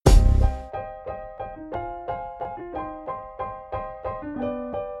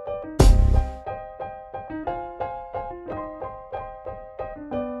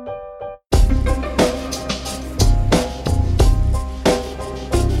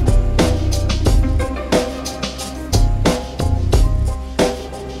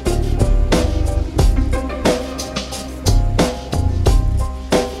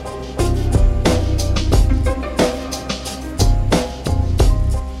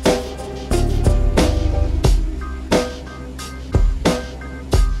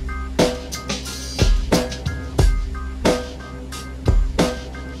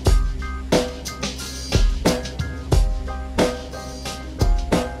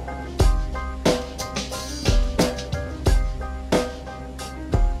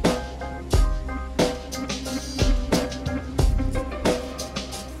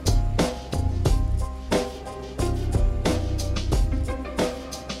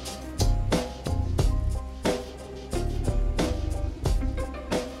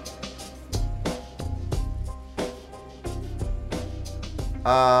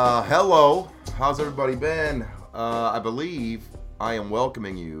Hello. How's everybody been? I believe I am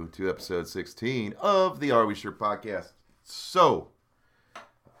welcoming you to episode 16 of the Are We Sure podcast. So,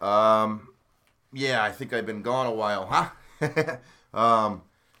 yeah, I think I've been gone a while, huh?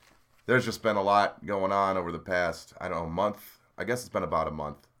 There's just been a lot going on over the past, month. I guess it's been about a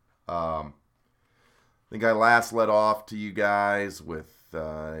month. I think I last let off to you guys with,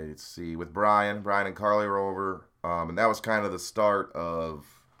 with Brian. Brian and Carly were over. And that was kind of the start of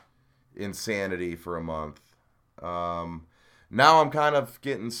insanity for a month. Now I'm kind of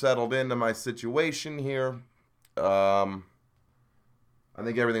getting settled into my situation here. I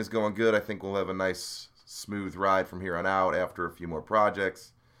think everything's going good. I think we'll have a nice, smooth ride from here on out after a few more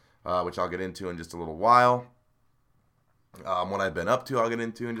projects, which I'll get into in just a little while. What I've been up to, I'll get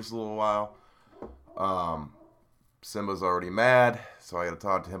into in just a little while. Simba's already mad, so I got to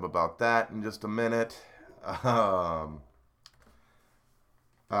talk to him about that in just a minute.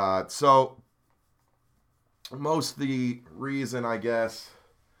 So most of the reason, I guess,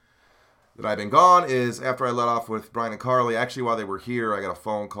 that I've been gone is after I let off with Brian and Carly. Actually, while they were here, I got a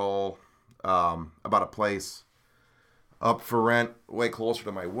phone call about a place up for rent way closer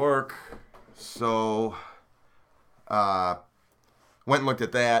to my work. So went and looked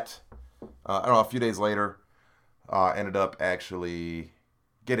at that. A few days later, ended up actually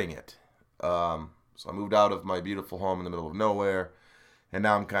getting it. So I moved out of my beautiful home in the middle of nowhere, and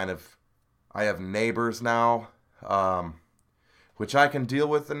now I have neighbors now, which I can deal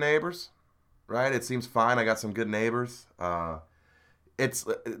with the neighbors, right? It seems fine. I got some good neighbors. This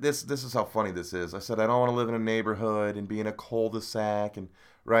is how funny this is. I said I don't want to live in a neighborhood and be in a cul-de-sac, and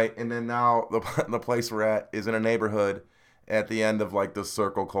right, and then now the place we're at is in a neighborhood at the end of like the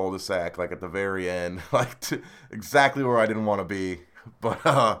circle cul-de-sac, like at the very end, exactly where I didn't want to be,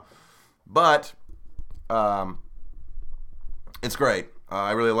 but. It's great.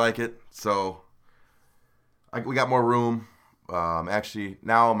 I really like it. So we got more room. Actually,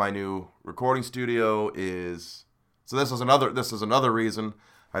 now my new recording studio is. So this is another reason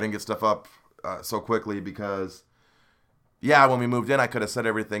I didn't get stuff up so quickly because, yeah, when we moved in, I could have set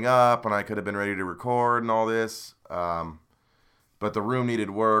everything up and I could have been ready to record and all this. But the room needed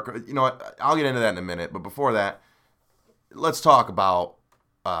work. You know what? I'll get into that in a minute. But before that, let's talk about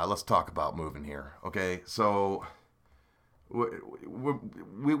moving here, okay? So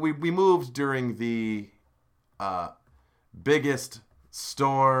we moved during the biggest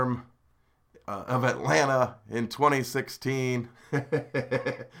storm of Atlanta in 2016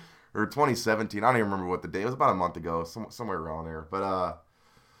 or 2017. I don't even remember what the day. It was about a month ago, somewhere around there. But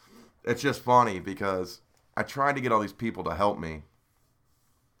it's just funny because I tried to get all these people to help me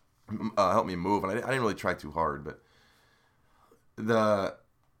move, and I didn't really try too hard, but the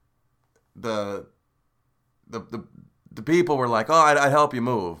people were like, oh, I'd help you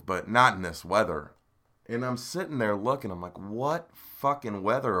move, but not in this weather. And I'm sitting there looking, I'm like, what fucking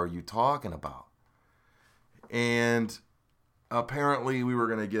weather are you talking about? And apparently we were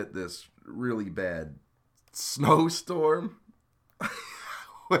going to get this really bad snowstorm,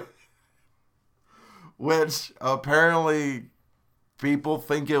 which apparently people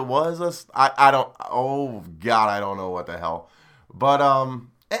think it was I don't, oh God, I don't know what the hell. But,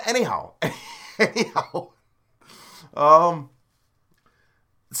 anyhow,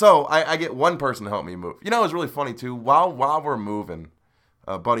 so I get one person to help me move. You know, it's really funny too. While we're moving,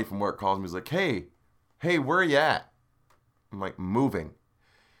 a buddy from work calls me. He's like, hey, where are you at? I'm like, moving.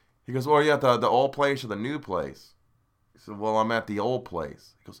 He goes, well, are you at the old place or the new place? He said, well, I'm at the old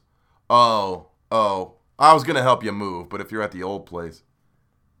place. He goes, oh, I was going to help you move, but if you're at the old place.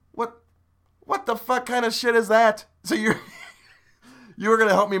 What the fuck kind of shit is that? So you were going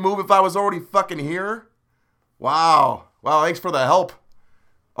to help me move if I was already fucking here? Wow, thanks for the help.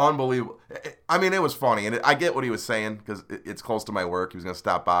 Unbelievable. I mean, it was funny, and I get what he was saying, because it's close to my work. He was going to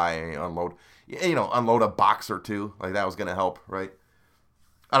stop by and unload a box or two. Like, that was going to help, right?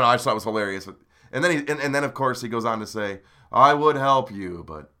 I don't know, I just thought it was hilarious. And then and then, of course, he goes on to say, I would help you,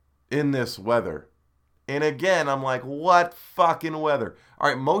 but in this weather. And again, I'm like, what fucking weather? All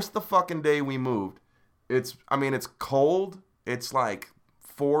right, most of the fucking day we moved, it's cold. It's like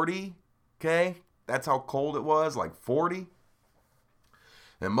 40, okay? That's how cold it was, like 40.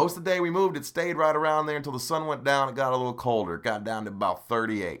 And most of the day we moved, it stayed right around there until the sun went down. It got a little colder. It got down to about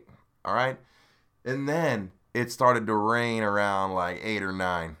 38, all right? And then it started to rain around like 8 or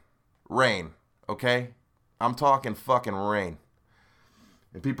 9. Rain, okay? I'm talking fucking rain.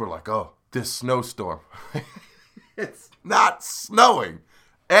 And people are like, oh, this snowstorm. It's not snowing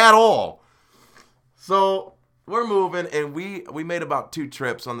at all. So we're moving, and we made about 2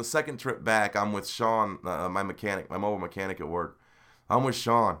 trips. On the second trip back, I'm with Sean, my mechanic, my mobile mechanic at work. I'm with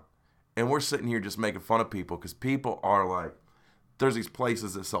Sean. And we're sitting here just making fun of people because people are like, there's these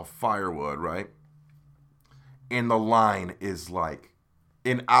places that sell firewood, right? And the line is like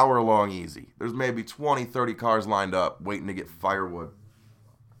an hour long easy. There's maybe 20, 30 cars lined up waiting to get firewood.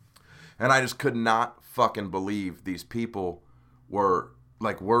 And I just could not fucking believe these people were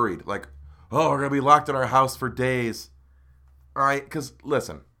like worried. Like, oh, we're going to be locked in our house for days. All right? Because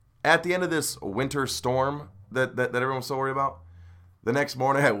listen, at the end of this winter storm that everyone's so worried about, the next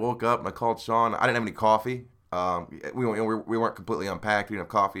morning I woke up and I called Sean. I didn't have any coffee. We weren't completely unpacked. We didn't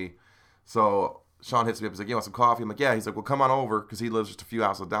have coffee. So Sean hits me up. He's like, you want some coffee? I'm like, yeah. He's like, well, come on over. Because he lives just a few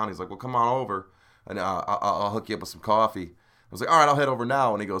houses down. He's like, well, come on over. And I'll hook you up with some coffee. I was like, all right, I'll head over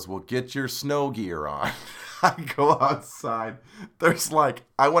now. And he goes, well, get your snow gear on. I go outside. There's like,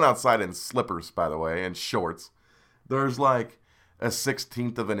 I went outside in slippers, by the way, and shorts. There's like a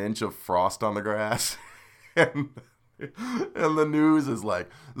 1/16 of an inch of frost on the grass. And the news is like,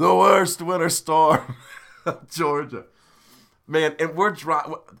 the worst winter storm of Georgia. Man, and we're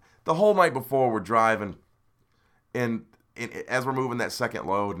driving. The whole night before, we're driving. And as we're moving that second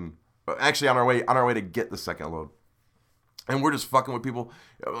load, and actually on our way to get the second load. And we're just fucking with people.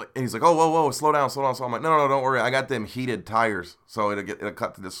 And he's like, oh, whoa, slow down. So I'm like, no, don't worry. I got them heated tires. So it'll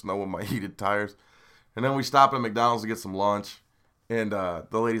cut through the snow with my heated tires. And then we stop at McDonald's to get some lunch. And the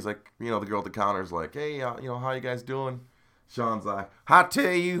lady's like, the girl at the counter's like, hey, how you guys doing? Sean's like, I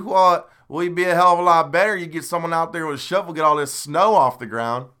tell you what, we'd be a hell of a lot better. You get someone out there with a shovel, get all this snow off the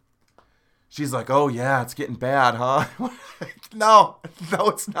ground. She's like, oh, yeah, it's getting bad, huh? No,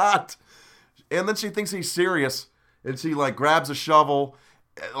 it's not. And then she thinks he's serious. And she, like, grabs a shovel,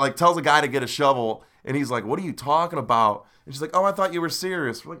 like, tells a guy to get a shovel. And he's like, what are you talking about? And she's like, oh, I thought you were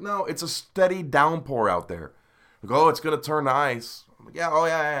serious. We're like, no, it's a steady downpour out there. Like, oh, it's going to turn to ice. I'm like,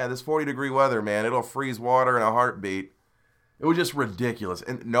 yeah, this 40-degree weather, man. It'll freeze water in a heartbeat. It was just ridiculous.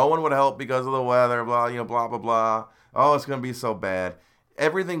 And no one would help because of the weather, blah, blah, blah, blah. Oh, it's going to be so bad.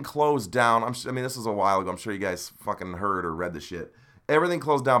 Everything closed down. This is a while ago. I'm sure you guys fucking heard or read the shit. Everything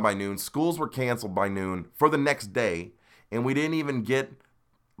closed down by noon. Schools were canceled by noon for the next day. And we didn't even get,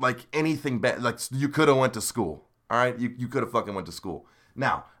 like, anything bad. Like, you could have went to school. All right? You could have fucking went to school.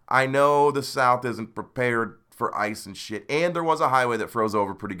 Now, I know the South isn't prepared for ice and shit. And there was a highway that froze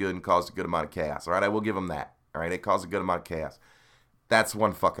over pretty good and caused a good amount of chaos. All right? I will give them that. All right? It caused a good amount of chaos. That's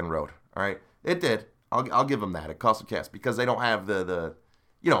one fucking road. All right? It did. I'll give them that. It caused some chaos because they don't have they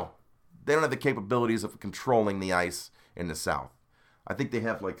don't have the capabilities of controlling the ice in the South. I think they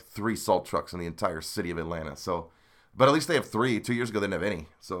have like 3 salt trucks in the entire city of Atlanta. So, but at least they have 3. 2 years ago, they didn't have any.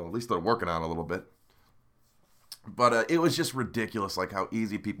 So at least they're working on it a little bit. But it was just ridiculous, like how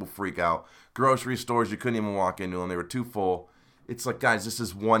easy people freak out. Grocery stores, you couldn't even walk into them. They were too full. It's like, guys, this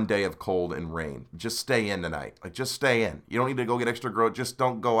is one day of cold and rain. Just stay in tonight. Like, just stay in. You don't need to go get extra groceries. Just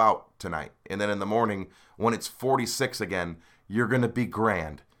don't go out tonight. And then in the morning, when it's 46 again, you're going to be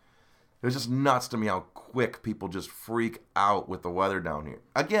grand. It was just nuts to me how quick people just freak out with the weather down here.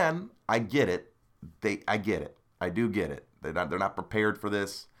 Again, I get it. I get it. I do get it. They're not prepared for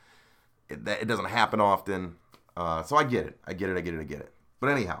this. It doesn't happen often. So I get it. I get it. But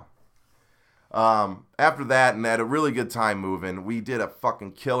anyhow, after that, and had a really good time moving. We did a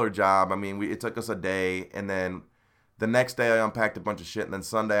fucking killer job. It took us a day, and then the next day I unpacked a bunch of shit, and then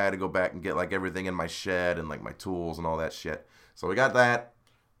Sunday I had to go back and get like everything in my shed and like my tools and all that shit. So we got that.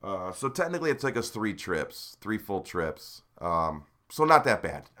 So technically it took us 3 full trips. So not that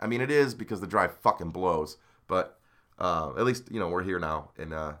bad. It is because the drive fucking blows, but at least, we're here now,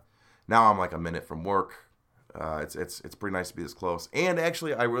 and now I'm like a minute from work. It's pretty nice to be this close. And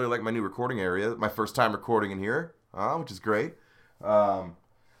actually, I really like my new recording area. My first time recording in here, which is great.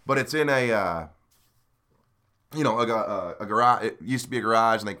 But it's in a garage. It used to be a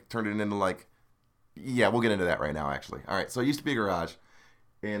garage, and they turned it into like, yeah, we'll get into that right now, actually. All right, so it used to be a garage,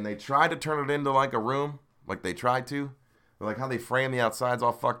 and they tried to turn it into like a room, like they tried to. But like how they frame the outside's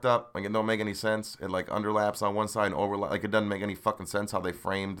all fucked up. Like it don't make any sense. It like underlaps on one side and overlap. Like it doesn't make any fucking sense how they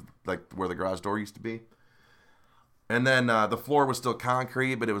framed like where the garage door used to be. And then the floor was still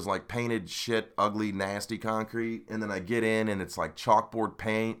concrete, but it was like painted shit, ugly, nasty concrete. And then I get in and it's like chalkboard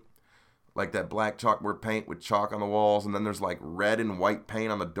paint, like that black chalkboard paint with chalk on the walls. And then there's like red and white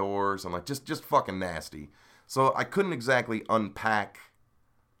paint on the doors. And like just fucking nasty. So I couldn't exactly unpack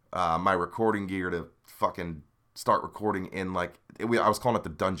my recording gear to fucking start recording in like, I was calling it the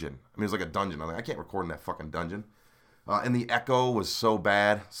dungeon. It was like a dungeon. I'm like, I can't record in that fucking dungeon. And the echo was so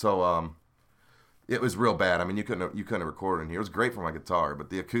bad. So, it was real bad. You couldn't record in here. It was great for my guitar, but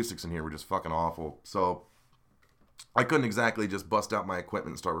the acoustics in here were just fucking awful. So I couldn't exactly just bust out my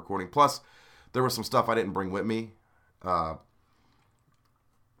equipment and start recording. Plus, there was some stuff I didn't bring with me.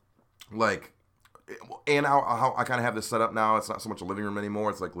 like, and how I kind of have this set up now. It's not so much a living room anymore.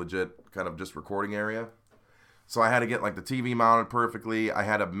 It's like legit kind of just recording area. So I had to get like the TV mounted perfectly. I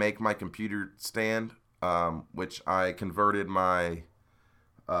had to make my computer stand, which I converted my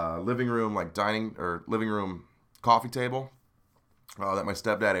living room like dining or living room coffee table that my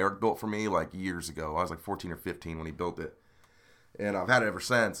stepdad Eric built for me like years ago. I was like 14 or 15 when he built it, and I've had it ever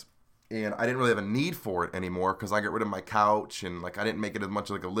since. And I didn't really have a need for it anymore because I got rid of my couch and like I didn't make it as much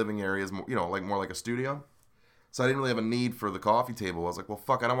like a living area as like more like a studio. So I didn't really have a need for the coffee table. I was like, well,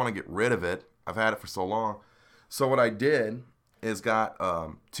 fuck, I don't want to get rid of it. I've had it for so long. So what I did is got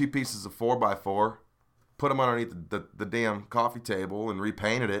 2 pieces of 4x4, put them underneath the damn coffee table and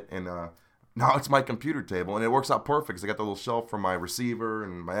repainted it. And now it's my computer table. And it works out perfect because I got the little shelf for my receiver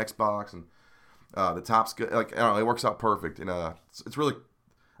and my Xbox. And the top's good. Like, I don't know, it works out perfect. And it's really,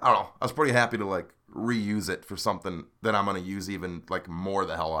 I don't know, I was pretty happy to like reuse it for something that I'm going to use even like more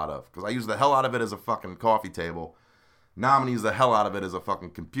the hell out of. Because I used the hell out of it as a fucking coffee table. Now I'm going to use the hell out of it as a fucking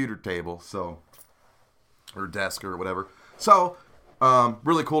computer table. So... or desk or whatever. So,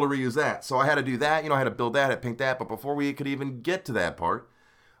 really cool to reuse that. So I had to do that. I had to build that, I had to paint that. But before we could even get to that part,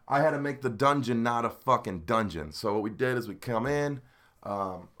 I had to make the dungeon not a fucking dungeon. So what we did is we come in.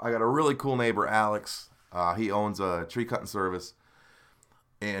 I got a really cool neighbor, Alex. He owns a tree cutting service.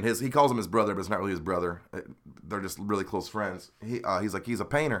 And he calls him his brother, but it's not really his brother. They're just really close friends. He's a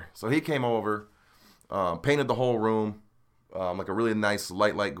painter. So he came over, painted the whole room, like a really nice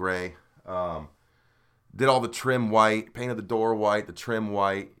light gray. Did all the trim white, painted the door white, the trim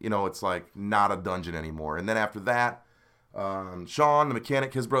white. It's like not a dungeon anymore. And then after that, Sean, the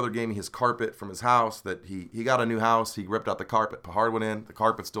mechanic, his brother gave me his carpet from his house that he got a new house. He ripped out the carpet, put hardwood in. The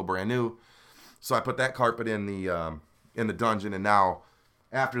carpet's still brand new. So I put that carpet in the dungeon. And now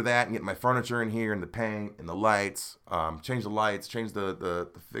after that, and get my furniture in here and the paint and the lights, change the lights, change the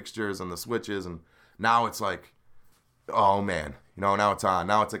fixtures and the switches. And now it's like, oh man, now it's on.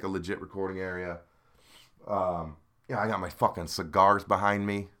 Now it's like a legit recording area. I got my fucking cigars behind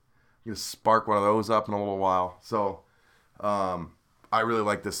me. You just spark one of those up in a little while. So, I really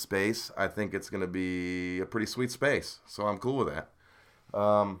like this space. I think it's going to be a pretty sweet space. So I'm cool with that.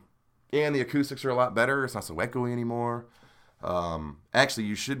 And the acoustics are a lot better. It's not so echoey anymore. Actually,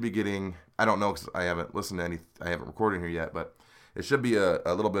 you should be getting, I don't know because I haven't listened to I haven't recorded here yet, but it should be a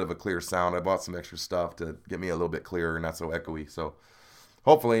little bit of a clear sound. I bought some extra stuff to get me a little bit clearer and not so echoey. So,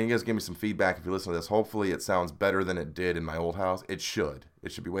 hopefully, you guys give me some feedback if you listen to this. Hopefully, it sounds better than it did in my old house. It should.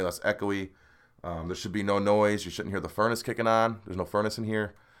 It should be way less echoey. There should be no noise. You shouldn't hear the furnace kicking on. There's no furnace in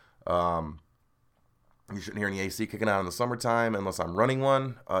here. You shouldn't hear any AC kicking on in the summertime unless I'm running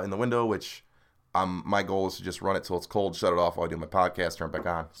one in the window, which my goal is to just run it till it's cold, shut it off while I do my podcast, turn it back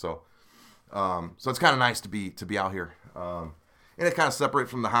on. So it's kind of nice to be out here. And it's kind of separate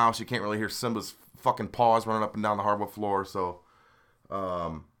from the house. You can't really hear Simba's fucking paws running up and down the hardwood floor. So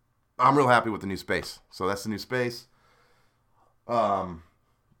I'm real happy with the new space. So that's the new space.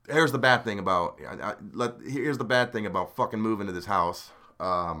 Here's the bad thing about fucking moving to this house.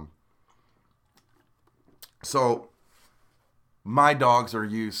 So my dogs are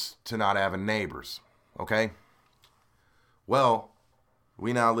used to not having neighbors. Okay. Well,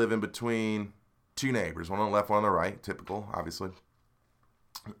 we now live in between 2 neighbors, one on the left, one on the right. Typical, obviously.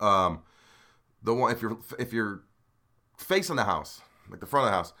 The one if you're facing the house, like the front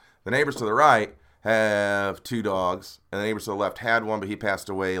of the house, the neighbors to the right have 2 dogs, and the neighbors to the left had one, but he passed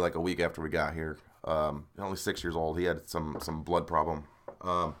away like a week after we got here. Only 6 years old. He had some blood problem.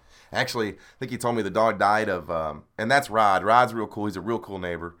 Actually, I think he told me the dog died of, and that's Rod. Rod's real cool. He's a real cool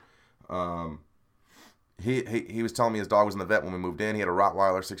neighbor. He was telling me his dog was in the vet when we moved in. He had a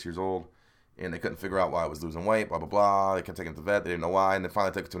Rottweiler, 6 years old, and they couldn't figure out why it was losing weight, blah, blah, blah. They kept taking it to the vet. They didn't know why, and then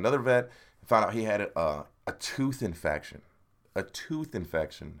finally took it to another vet and found out he had a tooth infection.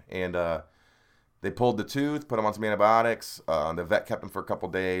 And they pulled the tooth, put him on some antibiotics. The vet kept him for a couple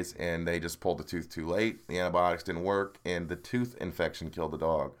days, and they just pulled the tooth too late. The antibiotics didn't work, and the tooth infection killed the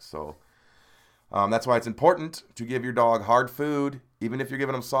dog. So that's why it's important to give your dog hard food. Even if you're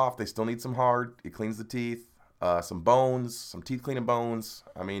giving them soft, they still need some hard. It cleans the teeth, some bones, some teeth cleaning bones.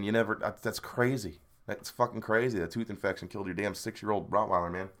 I mean, that's crazy. That's fucking crazy. The tooth infection killed your damn 6-year-old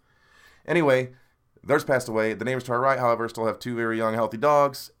Rottweiler, man. Anyway, theirs passed away. The neighbors to our right, however, still have 2 very young, healthy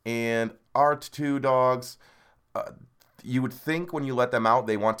dogs. And our 2 dogs, you would think when you let them out,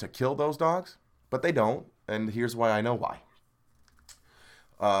 they want to kill those dogs, but they don't. And here's why I know why.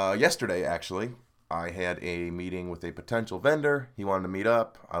 Yesterday, actually, I had a meeting with a potential vendor. He wanted to meet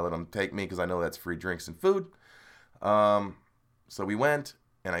up. I let him take me because I know that's free drinks and food. So we went,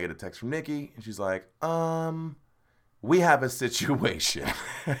 and I get a text from Nikki, and she's like, we have a situation.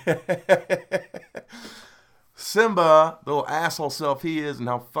 Simba, the little asshole self he is and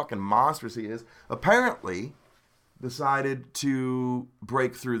how fucking monstrous he is, apparently decided to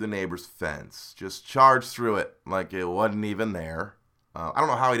break through the neighbor's fence. Just charge through it like it wasn't even there. I don't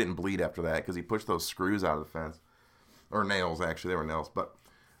know how he didn't bleed after that, because he pushed those screws out of the fence. Or nails, actually. They were nails. But,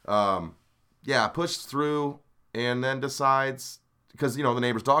 yeah, pushed through and then decides, because, you know, the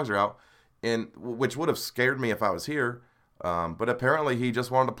neighbor's dogs are out, and which would have scared me if I was here. But apparently he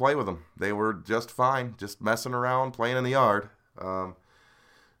just wanted to play with them. They were just fine, just messing around, playing in the yard.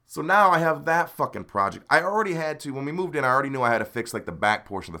 So now I have that fucking project. I already had to, when we moved in, I already knew I had to fix like the back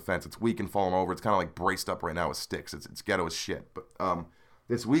portion of the fence. It's weak and falling over. It's kind of like braced up right now with sticks. It's ghetto as shit. But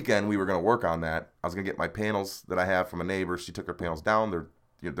this weekend we were going to work on that. I was going to get my panels that I have from a neighbor. She took her panels down.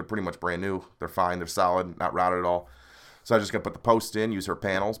 They're pretty much brand new. They're fine. They're solid, not rotted at all. So I just got to put the posts in, use her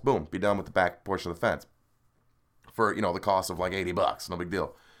panels, boom, be done with the back portion of the fence. For, you know, the cost of like $80. No big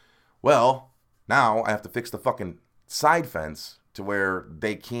deal. Well, now I have to fix the fucking side fence to where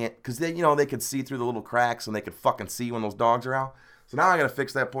they can't, because they, you know, they could see through the little cracks and they could fucking see when those dogs are out. So now I got to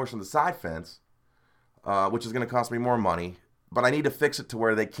fix that portion of the side fence, which is going to cost me more money. But I need to fix it to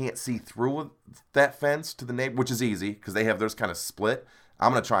where they can't see through that fence to the neighbor, which is easy because they have theirs kind of split.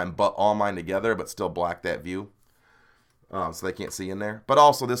 I'm going to try and butt all mine together, but still block that view. So they can't see in there. But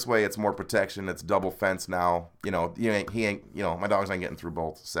also this way it's more protection. It's double fence now. You know, my dogs ain't getting through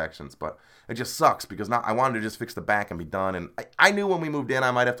both sections. But it just sucks because now I wanted to just fix the back and be done. And I knew when we moved in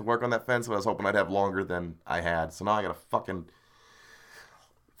I might have to work on that fence, but I was hoping I'd have longer than I had. So now I got to fucking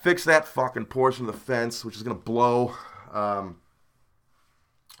fix that fucking portion of the fence, which is going to blow.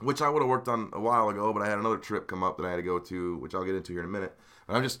 Which I would have worked on a while ago, but I had another trip come up that I had to go to, which I'll get into here in a minute.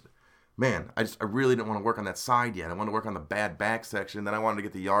 And I really didn't want to work on that side yet. I wanted to work on the bad back section. Then I wanted to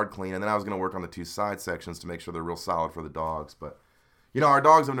get the yard clean. And then I was going to work on the two side sections to make sure they're real solid for the dogs. But, you know, our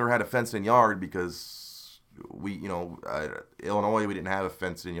dogs have never had a fenced-in yard because we, you know, Illinois, we didn't have a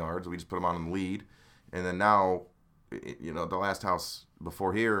fenced-in yard. So we just put them on the lead. And then now, you know, the last house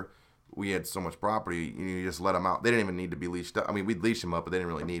before here, we had so much property, you just let them out. They didn't even need to be leashed up. I mean, we'd leash them up, but they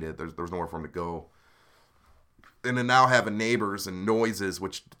didn't really need it. There was nowhere for them to go. And then now having neighbors and noises,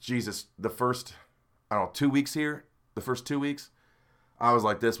 which, Jesus, the first, 2 weeks here, the first 2 weeks, I was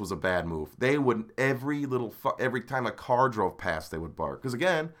like, this was a bad move. They would, every time a car drove past, they would bark. Because,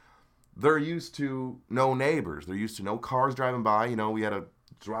 again, they're used to no neighbors. They're used to no cars driving by. You know, we had a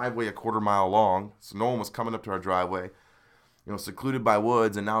driveway a quarter mile long, so no one was coming up to our driveway. You know, secluded by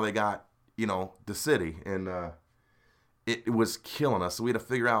woods, and now they got, you know, the city. And it was killing us. So we had to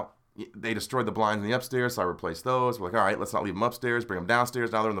figure out, they destroyed the blinds in the upstairs, so I replaced those. We're like, all right, let's not leave them upstairs, bring them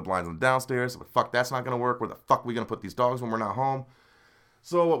downstairs. Now they're in the blinds on the downstairs. So, fuck, that's not going to work. Where the fuck are we going to put these dogs when we're not home?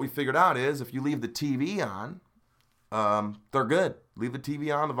 So what we figured out is if you leave the TV on, they're good. Leave the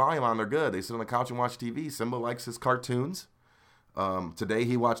TV on, the volume on, they're good. They sit on the couch and watch TV. Simba likes his cartoons. Today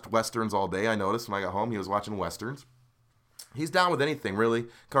he watched Westerns all day. I noticed when I got home he was watching Westerns. He's down with anything, really.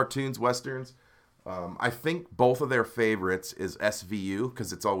 Cartoons, Westerns. I think both of their favorites is SVU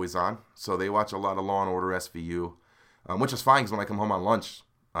because it's always on. So they watch a lot of Law & Order SVU, which is fine because when I come home on lunch,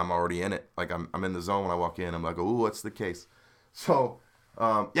 I'm already in it. Like, I'm in the zone when I walk in. I'm like, ooh, what's the case? So,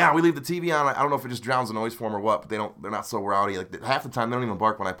 yeah, we leave the TV on. I don't know if it just drowns the noise for them or what, but they're not so rowdy. Like, half the time, they don't even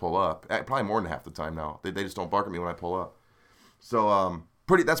bark when I pull up. Probably more than half the time now. They just don't bark at me when I pull up. So,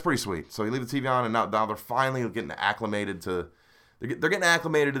 that's pretty sweet. So you leave the TV on, and now they're finally getting acclimated to. They're getting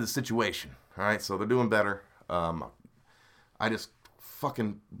acclimated to the situation. All right, so they're doing better. I just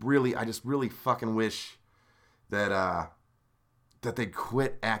really fucking wish that they'd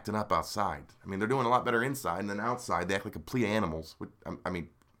quit acting up outside. I mean, they're doing a lot better inside, and then outside they act like complete animals. I mean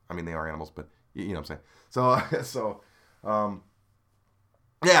they are animals, but you know what I'm saying.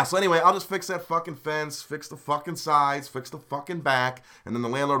 Yeah, so anyway, I'll just fix that fucking fence, fix the fucking sides, fix the fucking back, and then the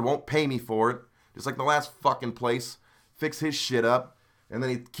landlord won't pay me for it, just like the last fucking place. Fix his shit up, and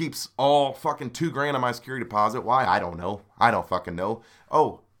then he keeps all fucking $2,000 on my security deposit. Why? I don't know. I don't fucking know.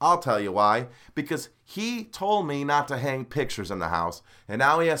 Oh, I'll tell you why. Because he told me not to hang pictures in the house, and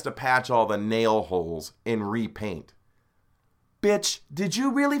now he has to patch all the nail holes and repaint. Bitch, did you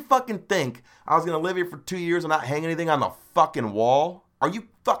really fucking think I was gonna live here for 2 years and not hang anything on the fucking wall? Are you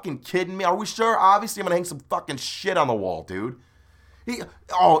fucking kidding me? Are we sure? Obviously, I'm gonna hang some fucking shit on the wall, dude.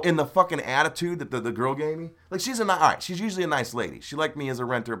 In the fucking attitude that the girl gave me. Like, all right, she's usually a nice lady. She liked me as a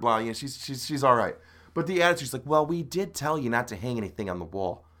renter, blah, yeah, she's all right. But the attitude's like, well, we did tell you not to hang anything on the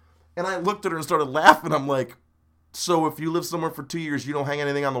wall. And I looked at her and started laughing. I'm like, so if you live somewhere for 2 years, you don't hang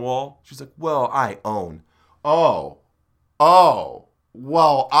anything on the wall? She's like, well, I own. Oh,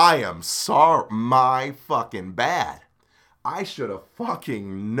 well, I am sorry. My fucking bad. I should have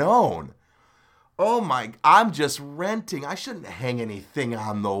fucking known. Oh my, I'm just renting. I shouldn't hang anything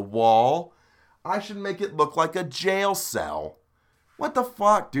on the wall. I should make it look like a jail cell. What the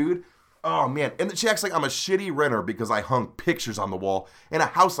fuck, dude? Oh man, and she acts like I'm a shitty renter because I hung pictures on the wall in a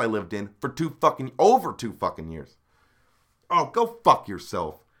house I lived in for over 2 fucking years. Oh, go fuck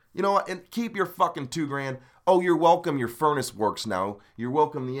yourself. You know what? And keep your fucking $2,000. Oh, you're welcome your furnace works now. You're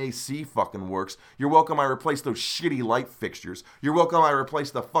welcome the AC fucking works. You're welcome I replaced those shitty light fixtures. You're welcome I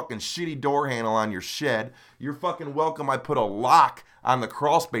replaced the fucking shitty door handle on your shed. You're fucking welcome I put a lock on the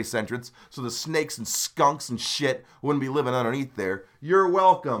crawl space entrance so the snakes and skunks and shit wouldn't be living underneath there. You're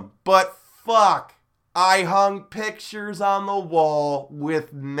welcome. But fuck, I hung pictures on the wall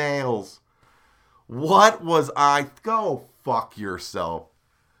with nails. What was I? Go fuck yourself.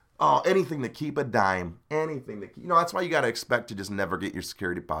 Oh, anything to keep a dime. Anything to keep. You know, that's why you got to expect to just never get your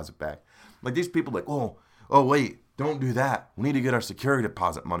security deposit back. Like these people like, oh, wait, don't do that. We need to get our security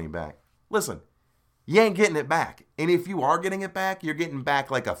deposit money back. Listen, you ain't getting it back. And if you are getting it back, you're getting back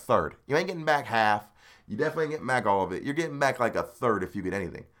like a third. You ain't getting back half. You definitely ain't getting back all of it. You're getting back like a third if you get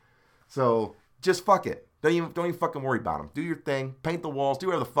anything. So just fuck it. Don't even fucking worry about them. Do your thing. Paint the walls. Do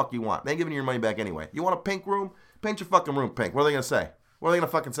whatever the fuck you want. They ain't giving you your money back anyway. You want a pink room? Paint your fucking room pink. What are they going to say? What are they going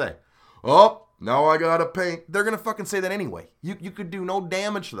to fucking say? Oh, now I got to paint. They're going to fucking say that anyway. You could do no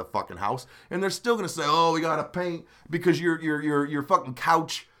damage to the fucking house, and they're still going to say, oh, we got to paint because your fucking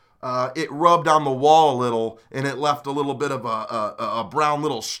couch, it rubbed on the wall a little, and it left a little bit of a brown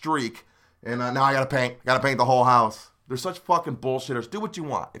little streak, and now I got to paint. Got to paint the whole house. They're such fucking bullshitters. Do what you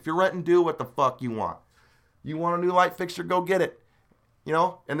want. If you're renting, do what the fuck you want. You want a new light fixture, go get it. You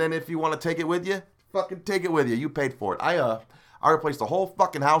know? And then if you want to take it with you, fucking take it with you. You paid for it. I replaced the whole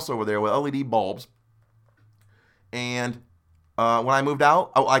fucking house over there with LED bulbs. And when I moved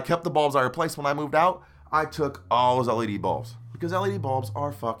out, I kept the bulbs I replaced when I moved out. I took all those LED bulbs. Because LED bulbs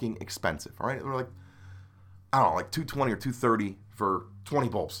are fucking expensive, all right? They're like, I don't know, like $220 or $230 for 20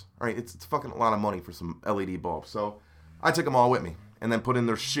 bulbs. All right? It's fucking a lot of money for some LED bulbs. So I took them all with me and then put in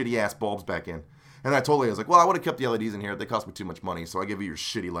their shitty-ass bulbs back in. And I told her, I was like, well, I would have kept the LEDs in here. They cost me too much money, so I give you your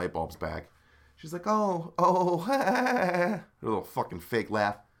shitty light bulbs back. She's like, oh, a little fucking fake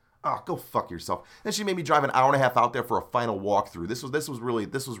laugh. Oh, go fuck yourself. Then she made me drive an hour and a half out there for a final walkthrough. This was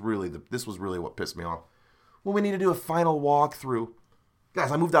really what pissed me off. Well, we need to do a final walkthrough.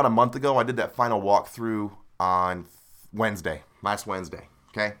 Guys, I moved out a month ago. I did that final walkthrough on Wednesday, last Wednesday.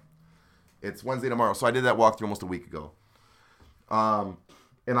 Okay, it's Wednesday tomorrow, so I did that walkthrough almost a week ago.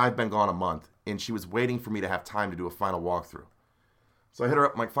 And I've been gone a month, and she was waiting for me to have time to do a final walkthrough. So I hit her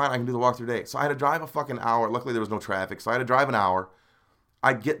up, I'm like, fine, I can do the walkthrough today. So I had to drive a fucking hour. Luckily, there was no traffic, so I had to drive an hour.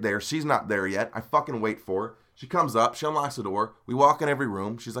 I get there. She's not there yet. I fucking wait for her. She comes up. She unlocks the door. We walk in every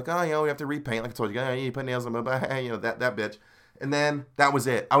room. She's like, oh, we have to repaint. Like I told you, you put nails on my back. That bitch. And then that was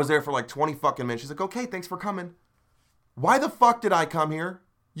it. I was there for like 20 fucking minutes. She's like, okay, thanks for coming. Why the fuck did I come here?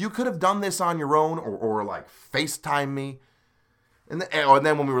 You could have done this on your own or like FaceTime me. And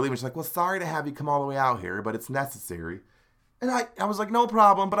then when we were leaving, she's like, well, sorry to have you come all the way out here, but it's necessary. And I was like, no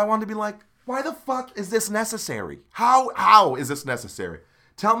problem. But I wanted to be like, why the fuck is this necessary? How is this necessary?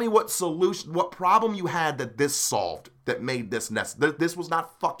 Tell me what problem you had that this solved, that made this necessary. This was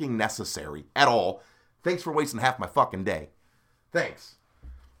not fucking necessary at all. Thanks for wasting half my fucking day. Thanks.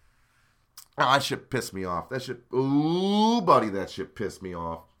 Oh, that shit pissed me off. Ooh, buddy, that shit pissed me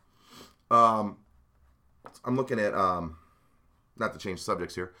off. I'm looking at, not to change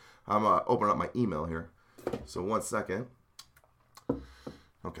subjects here. I'm opening up my email here. So 1 second.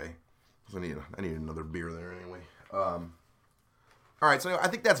 Okay. I need another beer there anyway. All right, so anyway, I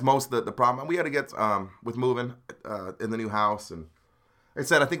think that's most of the problem. We had to get with moving in the new house, and like I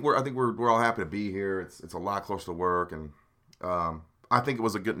said, I think we're all happy to be here. It's a lot closer to work, and I think it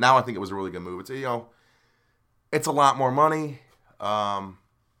was a really good move. It's it's a lot more money,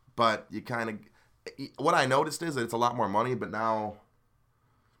 but you kind of what I noticed is that it's a lot more money, but now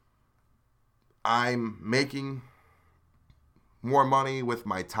I'm making more money with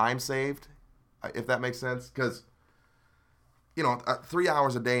my time saved, if that makes sense, because 3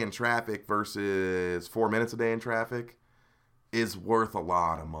 hours a day in traffic versus 4 minutes a day in traffic is worth a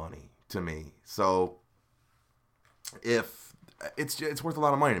lot of money to me. So if it's worth a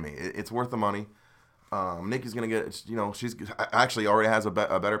lot of money to me, it's worth the money. Nikki's gonna get, she's actually already has a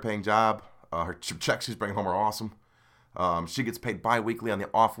better paying job. Her checks she's bringing home are awesome. She gets paid bi-weekly on the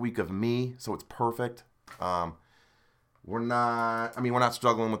off week of me, so it's perfect. We're not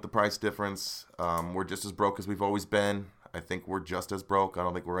struggling with the price difference. We're just as broke as we've always been. I think we're just as broke. I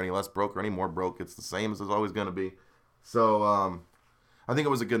don't think we're any less broke or any more broke. It's the same as it's always going to be. So I think it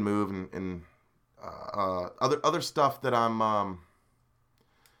was a good move, and Other stuff that I'm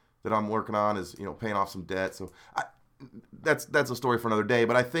working on is paying off some debt. So that's a story for another day.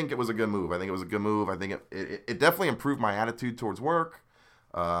 But I think it was a good move. I think it definitely improved my attitude towards work.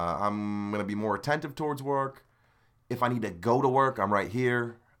 I'm gonna be more attentive towards work. If I need to go to work, I'm right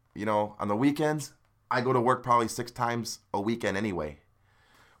here. On the weekends, I go to work probably 6 times a weekend anyway.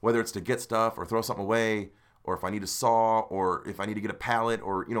 Whether it's to get stuff or throw something away, or if I need to saw, or if I need to get a pallet,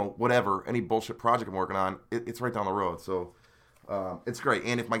 or whatever, any bullshit project I'm working on, it's right down the road. So it's great.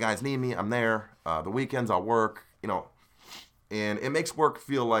 And if my guys need me, I'm there. The weekends I'll work. And it makes work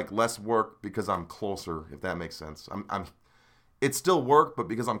feel like less work because I'm closer. If that makes sense. It's still work, but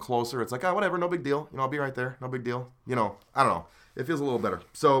because I'm closer, it's like, oh, whatever, no big deal. I'll be right there, no big deal. I don't know. It feels a little better.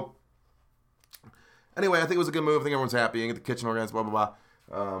 So anyway, I think it was a good move. I think everyone's happy. You get the kitchen organized, blah blah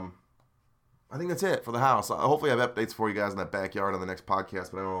blah. I think that's it for the house. Hopefully I have updates for you guys in that backyard on the next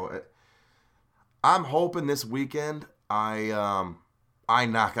podcast. But I don't know. I'm hoping this weekend I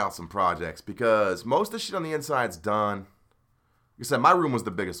knock out some projects because most of the shit on the inside's done. Like I said, my room was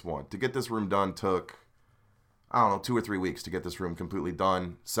the biggest one. To get this room done took, I don't know, 2 or 3 weeks to get this room completely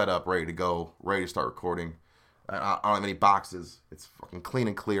done, set up, ready to go, ready to start recording. I don't have any boxes. It's fucking clean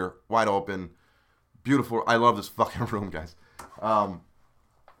and clear, wide open, beautiful. I love this fucking room, guys.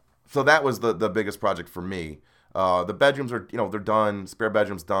 So that was the biggest project for me. The bedrooms are, they're done. Spare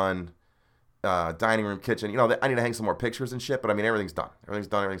bedroom's done. Dining room, kitchen. I need to hang some more pictures and shit, but I mean, everything's done.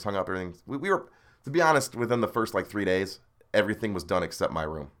 Everything's hung up. We were, to be honest, within the first 3 days, everything was done except my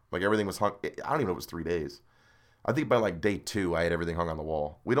room. Everything was hung. I don't even know if it was 3 days. I think by day 2, I had everything hung on the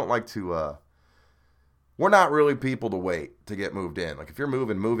wall. We don't like to, we're not really people to wait to get moved in. If you're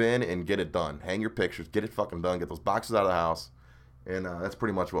moving, move in and get it done. Hang your pictures, get it fucking done, get those boxes out of the house. And that's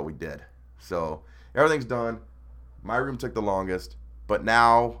pretty much what we did. So everything's done. My room took the longest. But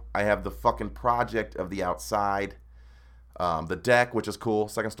now I have the fucking project of the outside. The deck, which is cool.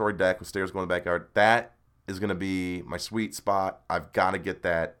 2nd story deck with stairs going in the backyard. That is going to be my sweet spot. I've got to get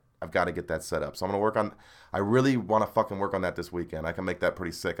that set up. So I'm going to work on, I really want to fucking work on that this weekend. I can make that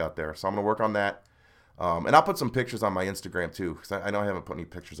pretty sick out there. So I'm going to work on that. And I'll put some pictures on my Instagram too. Because I know I haven't put any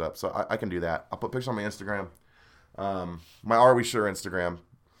pictures up. So I can do that. I'll put pictures on my Instagram. My Are We Sure Instagram.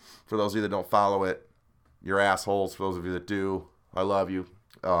 For those of you that don't follow it, you're assholes. For those of you that do, I love you.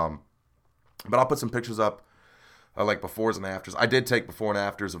 But I'll put some pictures up. Befores and afters. I did take before and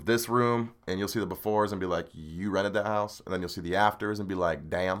afters of this room, and you'll see the befores and be like, you rented that house, and then you'll see the afters and be like,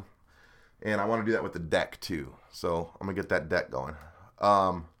 damn. And I want to do that with the deck too, so I'm gonna get that deck going.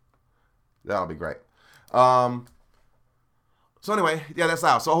 That'll be great. So anyway, yeah, that's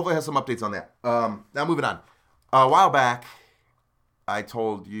out. So hopefully I have some updates on that. Now moving on. A while back, I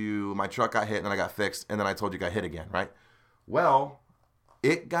told you my truck got hit and then I got fixed, and then I told you it got hit again, right? Well,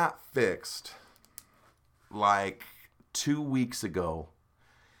 it got fixed 2 weeks ago,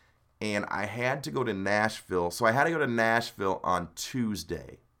 and I had to go to Nashville. So I had to go to Nashville on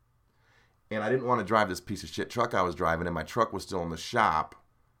Tuesday, and I didn't want to drive this piece of shit truck I was driving, and my truck was still in the shop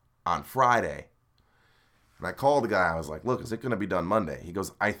on Friday. And I called the guy. I was like, look, is it going to be done Monday? He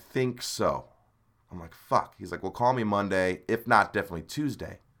goes, I think so. I'm like, fuck. He's like, well, call me Monday. If not, definitely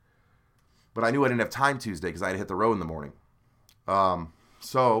Tuesday. But I knew I didn't have time Tuesday because I had to hit the road in the morning.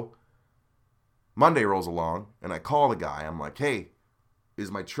 So Monday rolls along, and I call the guy. I'm like, hey,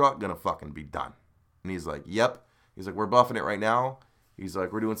 is my truck going to fucking be done? And he's like, yep. He's like, we're buffing it right now. He's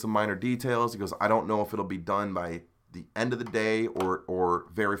like, we're doing some minor details. He goes, I don't know if it'll be done by the end of the day or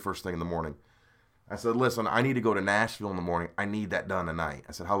very first thing in the morning. I said, listen, I need to go to Nashville in the morning. I need that done tonight.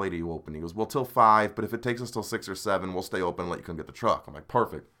 I said, how late are you open? He goes, well, till 5, but if it takes us till 6 or 7, we'll stay open and let you come get the truck. I'm like,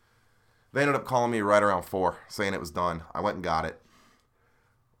 perfect. They ended up calling me right around 4, saying it was done. I went and got it.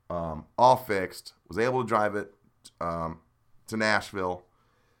 All fixed. Was able to drive it to Nashville,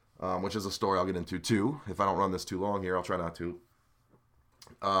 which is a story I'll get into too. If I don't run this too long here, I'll try not to.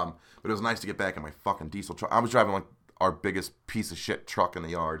 But it was nice to get back in my fucking diesel truck. I was driving our biggest piece of shit truck in the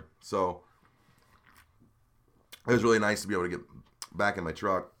yard. So it was really nice to be able to get back in my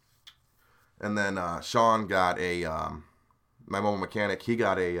truck. And then Sean got my mobile mechanic, he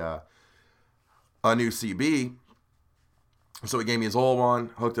got a new CB. So he gave me his old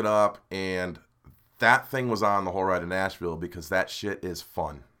one, hooked it up, and that thing was on the whole ride to Nashville because that shit is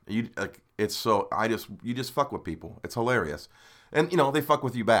fun. You just fuck with people. It's hilarious. And, they fuck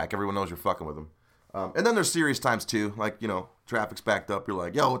with you back. Everyone knows you're fucking with them. And then there's serious times, too. Traffic's backed up. You're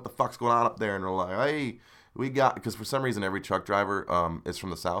like, yo, what the fuck's going on up there? And they're like, hey, because for some reason every truck driver is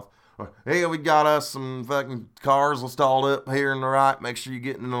from the South. Hey, we got us some fucking cars installed up here in the right. Make sure you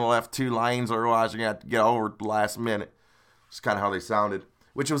get in the left 2 lanes, otherwise you're going to have to get over at the last minute. It's kind of how they sounded.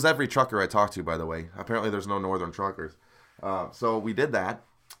 which was every trucker I talked to, by the way. Apparently, there's no northern truckers. So we did that.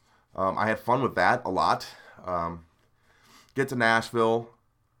 I had fun with that a lot. Get to Nashville,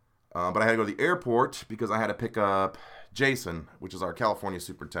 but I had to go to the airport because I had to pick up Jason, which is our California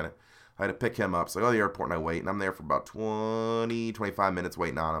superintendent. I had to pick him up. So I go to the airport and I wait, and I'm there for about 25 minutes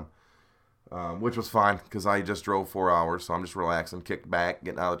waiting on him, which was fine because I just drove 4 hours. So I'm just relaxing, kicked back,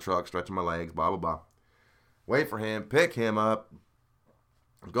 getting out of the truck, stretching my legs, blah, blah, blah. Wait for him, pick him up,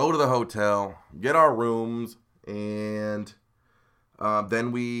 go to the hotel, get our rooms, and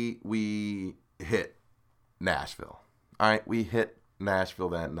then we hit Nashville. All right, we hit Nashville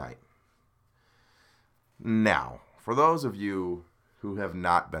that night. Now, for those of you who have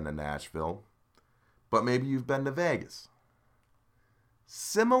not been to Nashville, but maybe you've been to Vegas,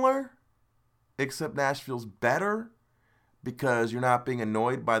 similar, except Nashville's better because you're not being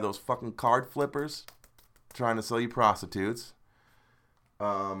annoyed by those fucking card flippers trying to sell you prostitutes.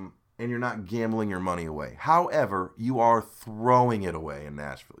 And you're not gambling your money away. However, you are throwing it away in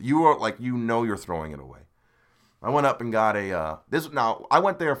Nashville. You are you're throwing it away. I went up and got I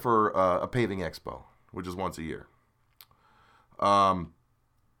went there for a paving expo, which is once a year. At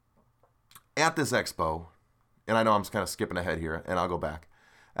this expo, and I know I'm just kind of skipping ahead here, and I'll go back.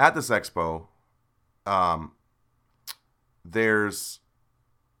 At this expo, there's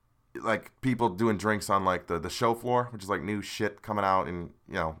like people doing drinks on like the show floor, which is like new shit coming out and,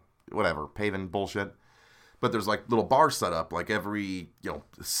 whatever, paving bullshit. But there's like little bars set up like every,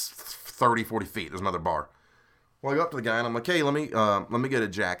 30, 40 feet. There's another bar. Well, I go up to the guy and I'm like, hey, let me get a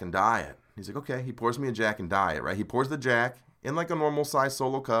Jack and Diet. He's like, okay. He pours me a Jack and Diet, right? He pours the Jack in like a normal size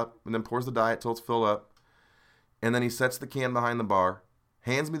solo cup and then pours the Diet till it's filled up. And then he sets the can behind the bar,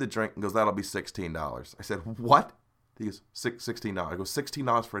 hands me the drink and goes, that'll be $16. I said, what? He goes, $16. I go,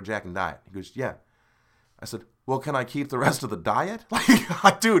 $16 for a Jack and Diet. He goes, yeah. I said, well, can I keep the rest of the diet?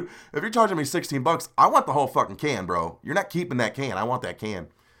 Like, dude, if you're charging me $16, I want the whole fucking can, bro. You're not keeping that can. I want that can.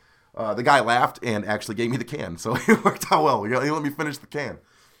 The guy laughed and actually gave me the can, so it worked out well. He let me finish the can.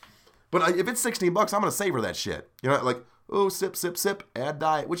 But if it's $16, I'm gonna savor that shit. Oh, sip, sip, sip, add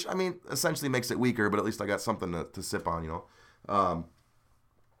diet, which I mean essentially makes it weaker, but at least I got something to sip on, But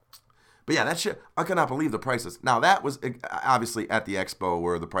yeah, that shit, I cannot believe the prices. Now that was obviously at the expo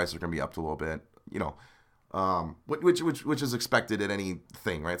where the prices are gonna be up to a little bit, which is expected at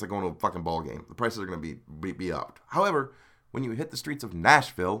anything, right? It's like going to a fucking ball game. The prices are gonna be up. However, when you hit the streets of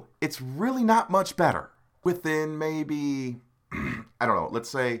Nashville, it's really not much better. Within maybe, I don't know, let's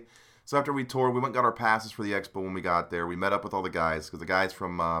say, so after we toured, we went and got our passes for the expo when we got there. We met up with all the guys, because the guys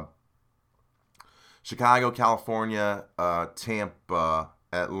from Chicago, California, Tampa,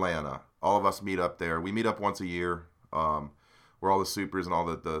 Atlanta, all of us meet up there. We meet up once a year. We're all the supers and all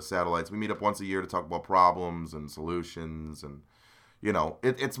the satellites. We meet up once a year to talk about problems and solutions. And,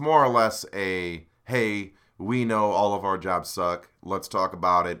 it's more or less a, hey, we know all of our jobs suck. Let's talk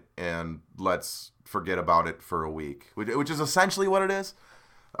about it and let's forget about it for a week, which is essentially what it is.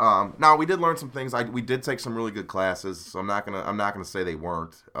 Now we did learn some things. We did take some really good classes, so I'm not gonna say they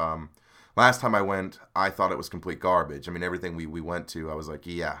weren't. Last time I went, I thought it was complete garbage. I mean, everything we went to, I was like,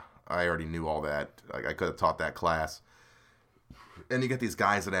 yeah, I already knew all that. I could have taught that class. And you get these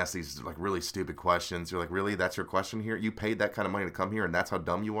guys that ask these like really stupid questions. You're like, really? That's your question here? You paid that kind of money to come here, and that's how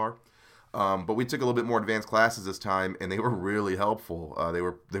dumb you are? But we took a little bit more advanced classes this time, and they were really helpful. They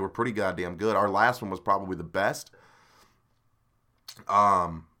were pretty goddamn good. Our last one was probably the best.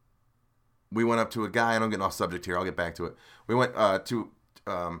 We went up to a guy, and I'm getting off subject here. I'll get back to it. We went to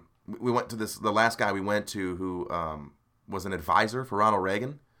the last guy we went to who was an advisor for Ronald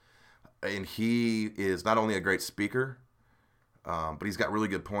Reagan, and he is not only a great speaker, but he's got really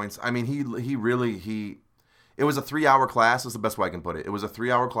good points. I mean, it was a 3-hour class, is the best way I can put it. It was a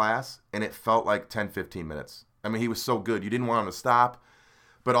 3-hour class, and it felt like 10, 15 minutes. I mean, he was so good. You didn't want him to stop.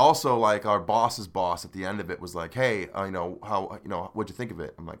 But also, like, our boss's boss at the end of it was like, hey, what'd you think of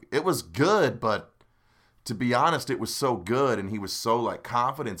it? I'm like, it was good, but to be honest, it was so good, and he was so, like,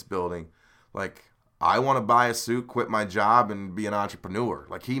 confidence building. Like, I want to buy a suit, quit my job, and be an entrepreneur.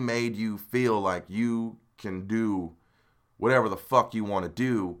 Like, he made you feel like you can do whatever the fuck you want to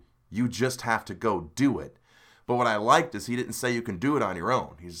do. You just have to go do it. But what I liked is he didn't say you can do it on your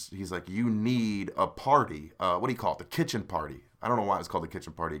own. He's like, you need a party. What do you call it? The kitchen party. I don't know why it's called the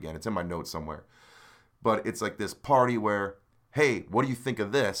kitchen party again. It's in my notes somewhere. But it's like this party where, hey, what do you think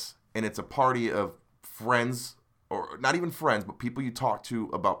of this? And it's a party of friends, or not even friends, but people you talk to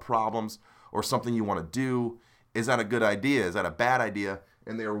about problems or something you want to do. Is that a good idea? Is that a bad idea?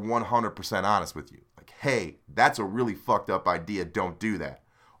 And they are 100% honest with you. Like, hey, that's a really fucked up idea. Don't do that.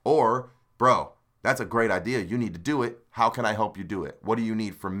 Or, bro, That's a great idea. You need to do it. How can I help you do it? What do you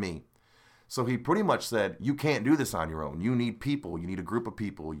need from me? So he pretty much said, you can't do this on your own. You need people. You need a group of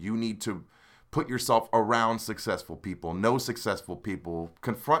people. You need to put yourself around successful people, know successful people,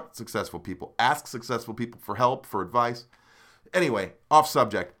 confront successful people, ask successful people for help, for advice. Anyway, off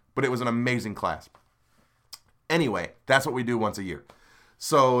subject, but it was an amazing class. Anyway, that's what we do once a year.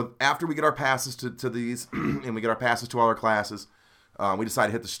 So after we get our passes to these, and we get our passes to all our classes, we decide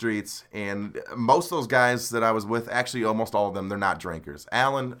to hit the streets. And most of those guys that I was with, actually almost all of them, they're not drinkers.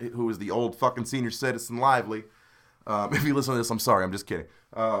 Alan, who is the old fucking senior citizen lively, if you listen to this, I'm sorry, I'm just kidding.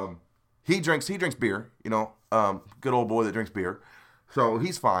 He drinks beer, good old boy that drinks beer. So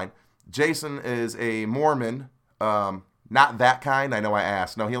he's fine. Jason is a Mormon, not that kind. I know I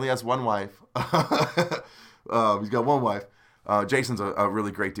asked. No, he only has one wife. He's got one wife. Jason's a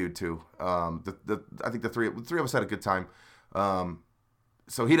really great dude too. I think the three of us had a good time.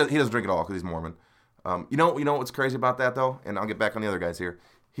 So he doesn't drink at all because he's Mormon. You know what's crazy about that though, and I'll get back on the other guys here.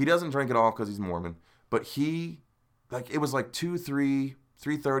 He doesn't drink at all because he's Mormon, but it was like 2, 3,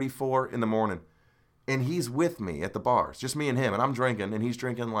 3:30, 4 in the morning, and he's with me at the bars, just me and him, and I'm drinking, and he's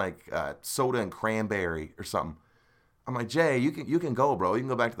drinking like soda and cranberry or something. I'm like, Jay, you can go, bro. You can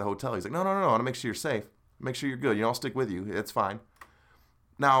go back to the hotel. He's like, no. I want to make sure you're safe. Make sure you're good. I'll stick with you. It's fine.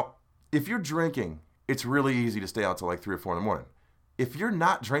 Now, if you're drinking, it's really easy to stay out till like 3 or 4 in the morning. If you're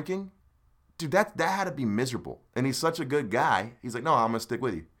not drinking, dude, that had to be miserable. And he's such a good guy. He's like, no, I'm gonna stick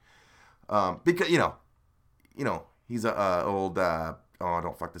with you, because he's a old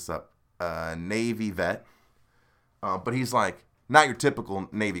don't fuck this up, Navy vet. But he's like not your typical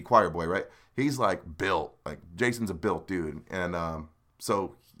Navy choir boy, right? He's like built. Like Jason's a built dude, and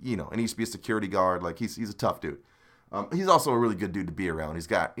so and he used to be a security guard. Like he's a tough dude. He's also a really good dude to be around. He's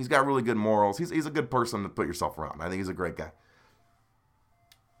got really good morals. He's a good person to put yourself around. I think he's a great guy.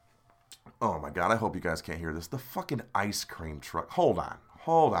 Oh my God, I hope you guys can't hear this. The fucking ice cream truck. Hold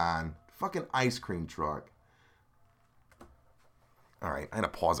on. Fucking ice cream truck. All right, I had to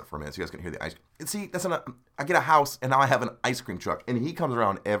pause it for a minute so you guys can hear the ice cream. See, I get a house and now I have an ice cream truck, and he comes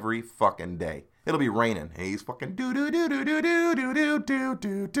around every fucking day. It'll be raining. And he's fucking do.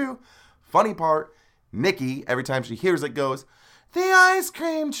 Funny part, Nikki, every time she hears it, goes, the ice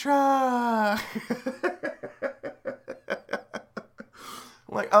cream truck.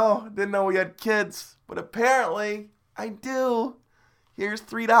 I'm like, oh, didn't know we had kids, but apparently I do. Here's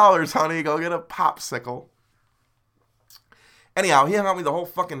 $3, honey. Go get a popsicle. Anyhow, Jason hung out with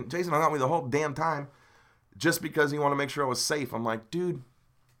me the whole damn time just because he wanted to make sure I was safe. I'm like, dude,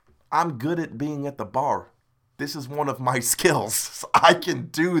 I'm good at being at the bar. This is one of my skills. I can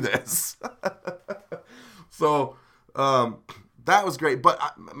do this. So, that was great. But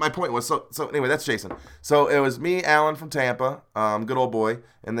my point was, so anyway, that's Jason. So it was me, Alan from Tampa, good old boy,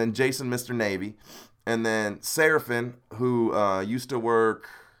 and then Jason, Mr. Navy, and then Seraphin, who used to work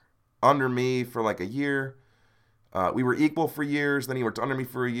under me for like a year. We were equal for years. Then he worked under me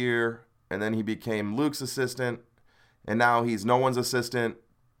for a year, and then he became Luke's assistant, and now he's no one's assistant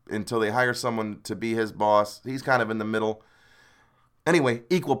until they hire someone to be his boss. He's kind of in the middle. Anyway,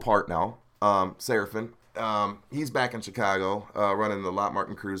 equal part now. Seraphin. He's back in Chicago, running the Lot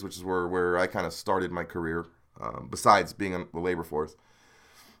Martin Cruise, which is where I kind of started my career, besides being on the labor force.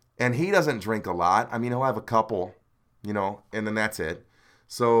 And he doesn't drink a lot. I mean, he'll have a couple, and then that's it.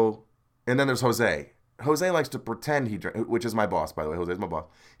 So, and then there's Jose. Jose likes to pretend he drinks, which is my boss, by the way. Jose's my boss.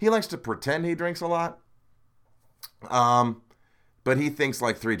 He likes to pretend he drinks a lot. But he thinks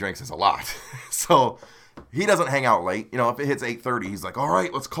like 3 drinks is a lot. So he doesn't hang out late. If it hits 8:30, he's like, all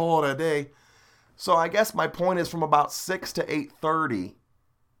right, let's call it a day. So I guess my point is from about 6 to 8:30,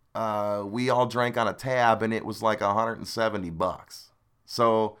 we all drank on a tab, and it was like $170.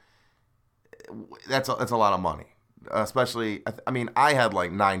 So that's a lot of money. Especially, I had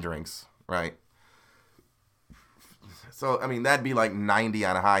like 9 drinks, right? So, that'd be like 90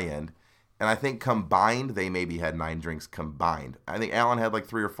 on a high end. And I think combined, they maybe had 9 drinks combined. I think Alan had like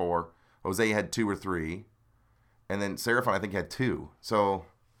 3 or 4. Jose had 2 or 3. And then Seraphin, I think, had 2. So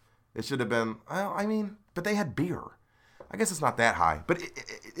it should have been, but they had beer. I guess it's not that high. But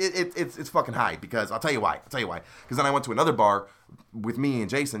it's fucking high because I'll tell you why. Because then I went to another bar with me and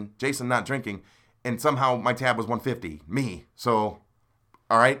Jason not drinking. And somehow my tab was $150. Me. So,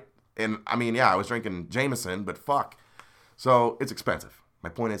 all right. And I was drinking Jameson, but fuck. So it's expensive. My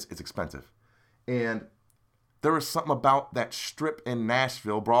point is, it's expensive. And there was something about that strip in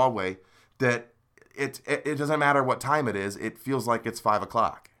Nashville, Broadway, that it doesn't matter what time it is. It feels like it's 5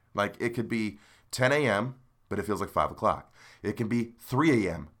 o'clock. Like it could be 10 a.m., but it feels like 5 o'clock. It can be 3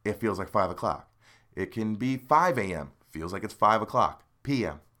 a.m. It feels like 5 o'clock. It can be 5 a.m. Feels like it's 5 o'clock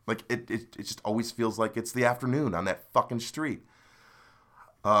p.m. Like it just always feels like it's the afternoon on that fucking street.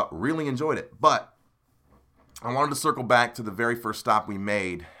 Really enjoyed it. But I wanted to circle back to the very first stop we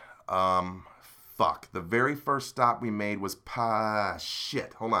made. The very first stop we made was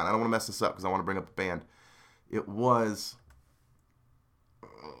shit. Hold on, I don't want to mess this up because I want to bring up the band. It was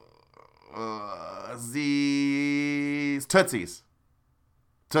Tootsies.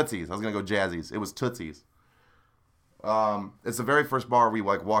 Tootsies. I was gonna go Jazzies. It was Tootsies. It's the very first bar we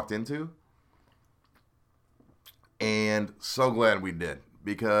walked into, and so glad we did,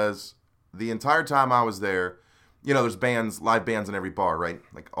 because the entire time I was there, there's live bands in every bar, right?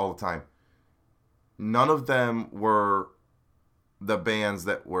 Like all the time. None of them were the bands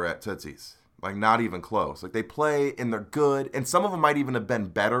that were at Tootsies. Like not even close. Like they play and they're good, and some of them might even have been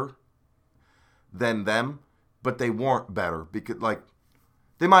better than them, but they weren't better because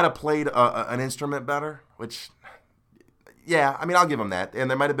they might have played an instrument better, which. Yeah, I mean, I'll give them that. And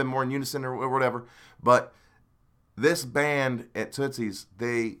there might have been more in unison or whatever. But this band at Tootsie's,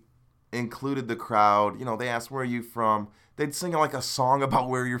 they included the crowd. They asked, where are you from? They'd sing like a song about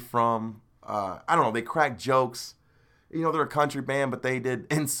where you're from. I don't know. They cracked jokes. They're a country band, but they did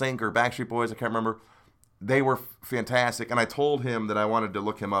NSYNC or Backstreet Boys. I can't remember. They were fantastic. And I told him that I wanted to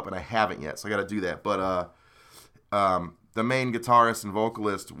look him up, and I haven't yet. So I got to do that. But the main guitarist and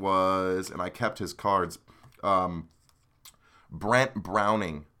vocalist was, and I kept his cards, Brent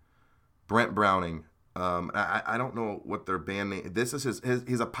Browning. I don't know what their band name. This is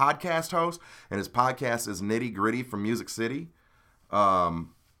he's a podcast host, and his podcast is Nitty Gritty from Music City.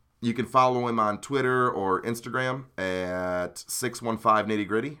 You can follow him on Twitter or Instagram at 615 Nitty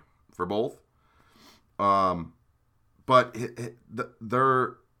Gritty for both. But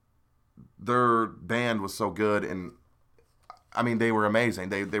their band was so good, and I mean they were amazing.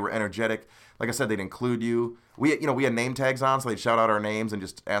 They were energetic. Like I said, they'd include you. We had name tags on, so they'd shout out our names and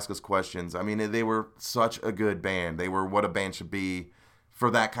just ask us questions. I mean, they were such a good band. They were what a band should be for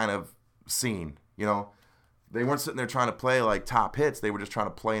that kind of scene. They weren't sitting there trying to play like top hits. They were just trying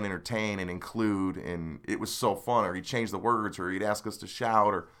to play and entertain and include, and it was so fun. Or he'd change the words, or he'd ask us to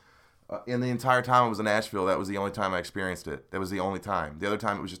shout. Or and the entire time I was in Nashville, that was the only time I experienced it. That was the only time. The other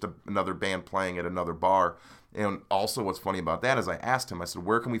time it was just another band playing at another bar. And also what's funny about that is I asked him, I said,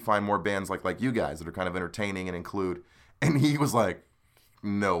 where can we find more bands like you guys that are kind of entertaining and include? And he was like,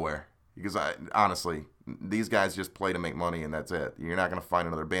 nowhere. Because honestly, these guys just play to make money and that's it. You're not going to find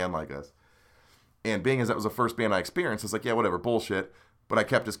another band like us. And being as that was the first band I experienced, it's like, yeah, whatever, bullshit. But I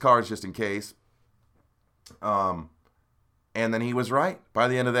kept his cards just in case. And then he was right. By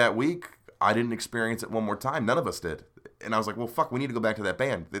the end of that week, I didn't experience it one more time. None of us did. And I was like, well, fuck, we need to go back to that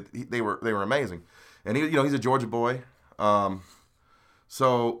band. They were amazing. And he's a Georgia boy.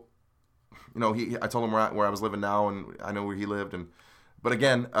 So, I told him where I was living now, and I know where he lived. But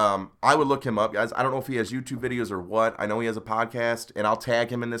again, I would look him up, guys. I don't know if he has YouTube videos or what. I know he has a podcast, and I'll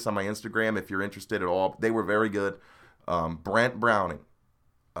tag him in this on my Instagram if you're interested at all. They were very good. Brent Browning,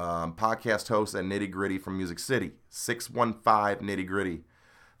 podcast host at Nitty Gritty from Music City, 615 Nitty Gritty.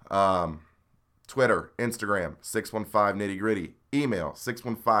 Twitter, Instagram, 615 Nitty Gritty. Email,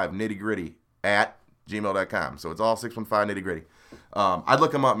 615 Nitty Gritty @gmail.com. So it's all 615 Nitty Gritty. I'd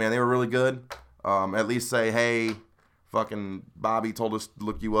look them up, man. They were really good. At least say, hey, fucking Bobby told us to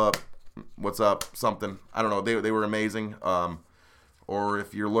look you up. What's up? Something. I don't know. They were amazing. Or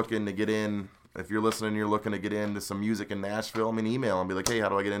if you're looking to get in, if you're listening, you're looking to get into some music in Nashville, email and be like, hey, how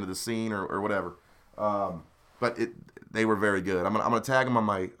do I get into the scene or whatever. But they were very good. I'm gonna tag them on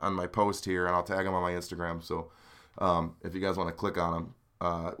my post here, and I'll tag them on my Instagram. So if you guys want to click on them.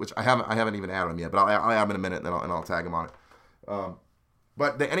 Which I haven't even added them yet, but I'll add them in a minute, and I'll tag them on it.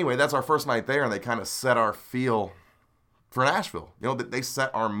 But anyway, that's our first night there, and they kind of set our feel for Nashville. They set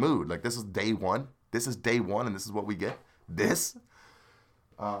our mood. Like, this is day one. This is day one, and this is what we get. This.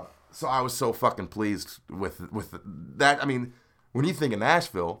 So I was so fucking pleased with that. I mean, when you think of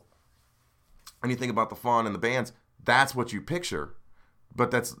Nashville, and you think about the fun and the bands, that's what you picture.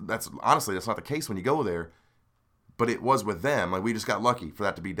 But that's honestly, that's not the case when you go there. But it was with them. Like, we just got lucky for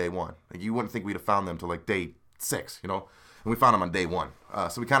that to be day one. Like, you wouldn't think we'd have found them till like day 6, And we found them on day 1.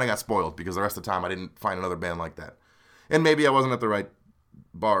 So we kind of got spoiled because the rest of the time I didn't find another band like that. And maybe I wasn't at the right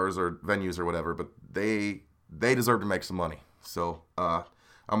bars or venues or whatever, but they deserve to make some money. So I'm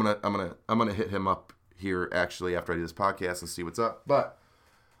gonna hit him up here actually after I do this podcast and see what's up. But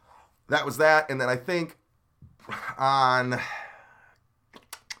that was that. And then I think on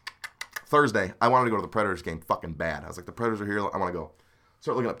Thursday, I wanted to go to the Predators game fucking bad. I was like, the Predators are here. I want to go.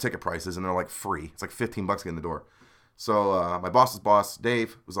 Start looking up ticket prices, and they're like free. It's like $15 to get in the door. So my boss's boss,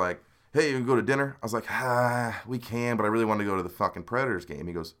 Dave, was like, hey, you can go to dinner? I was like, we can, but I really want to go to the fucking Predators game.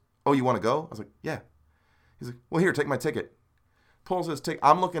 He goes, oh, you want to go? I was like, yeah. He's like, well, here, take my ticket. Pulls his ticket.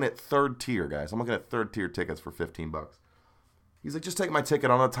 I'm looking at third tier, guys. I'm looking at third tier tickets for $15. He's like, just take my ticket.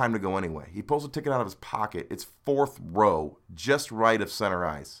 I don't have time to go anyway. He pulls a ticket out of his pocket. It's fourth row, just right of center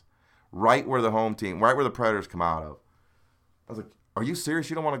ice. Right where the home team, right where the Predators come out of. I was like, are you serious?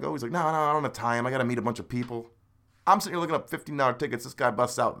 You don't want to go? He's like, no, I don't have time. I got to meet a bunch of people. I'm sitting here looking up $15 tickets. This guy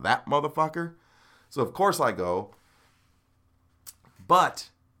busts out that motherfucker. So, of course, I go. But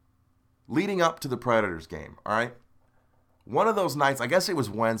leading up to the Predators game, all right, one of those nights, I guess it was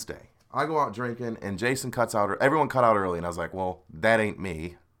Wednesday, I go out drinking, and Jason cuts out, everyone cut out early, and I was like, well, that ain't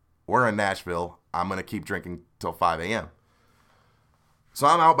me. We're in Nashville. I'm going to keep drinking till 5 a.m. So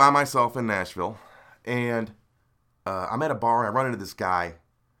I'm out by myself in Nashville, and I'm at a bar, and I run into this guy,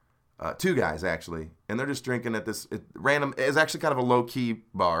 two guys, actually, and they're just drinking at this random, it's actually kind of a low-key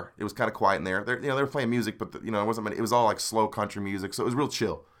bar. It was kind of quiet in there. They were playing music, but, it wasn't many, it was all, like, slow country music, so it was real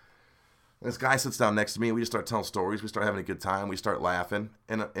chill. This guy sits down next to me, and we just start telling stories. We start having a good time. We start laughing,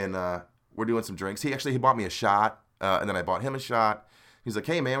 and we're doing some drinks. He bought me a shot, and then I bought him a shot. He's like,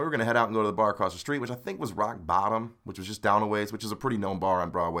 hey, man, we were going to head out and go to the bar across the street, which I think was Rock Bottom, which was just down a ways, which is a pretty known bar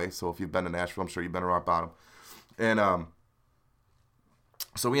on Broadway. So if you've been to Nashville, I'm sure you've been to Rock Bottom. And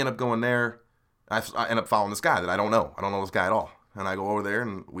so we end up going there. I end up following this guy that I don't know. I don't know this guy at all. And I go over there,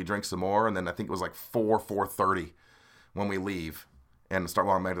 and we drink some more, and then I think it was like 4:30 when we leave. And start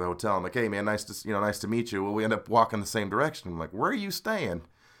walking back to the hotel. I'm like, hey, man, nice to meet you. Well, we end up walking the same direction. I'm like, where are you staying?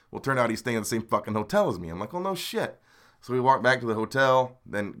 Well, turned out he's staying in the same fucking hotel as me. I'm like, well, no shit. So we walk back to the hotel.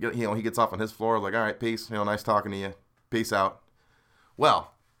 Then, he gets off on his floor. I'm like, all right, peace. Nice talking to you. Peace out.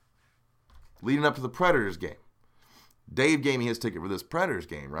 Well, leading up to the Predators game, Dave gave me his ticket for this Predators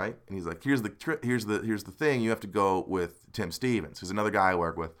game, right? And he's like, here's the thing. You have to go with Tim Stevens, who's another guy I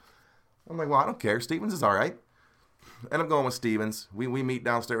work with. I'm like, well, I don't care. Stevens is all right. End up going with Stevens. We meet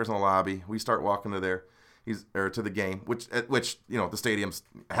downstairs in the lobby. We start walking to to the game, which the stadium's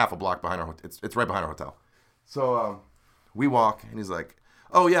half a block behind our. It's right behind our hotel. So we walk, and he's like,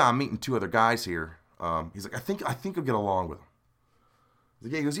 "Oh yeah, I'm meeting two other guys here." He's like, "I think you'll get along with them."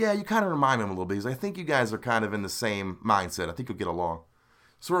 He goes, "Yeah, you kind of remind me of him a little bit." He's like, "I think you guys are kind of in the same mindset. I think you'll get along."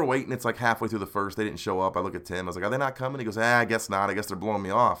 So we're waiting. It's like halfway through the first. They didn't show up. I look at Tim. I was like, are they not coming? He goes, I guess not. I guess they're blowing me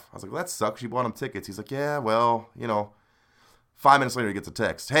off. I was like, well, that sucks. You bought them tickets. He's like, yeah, well, 5 minutes later, he gets a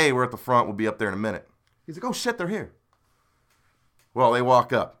text. Hey, we're at the front. We'll be up there in a minute. He's like, oh, shit, they're here. Well, they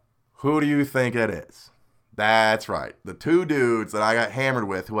walk up. Who do you think it is? That's right. The two dudes that I got hammered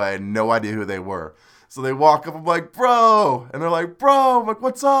with who I had no idea who they were. So they walk up. I'm like, bro. And they're like, bro. I'm like,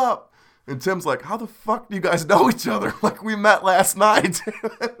 what's up? And Tim's like, how the fuck do you guys know each other? Like, we met last night.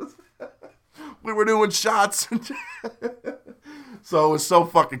 We were doing shots. So it was so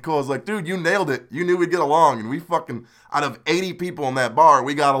fucking cool. I was like, dude, you nailed it. You knew we'd get along. And we fucking, out of 80 people in that bar,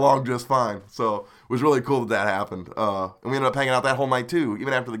 we got along just fine. So it was really cool that happened. And we ended up hanging out that whole night, too.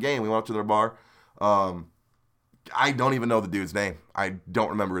 Even after the game, we went up to their bar. I don't even know the dude's name. I don't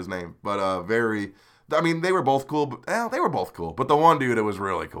remember his name. But they were both cool. But, they were both cool. But the one dude, it was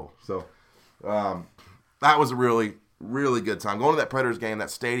really cool. So that was a really, really good time. Going to that Predators game, that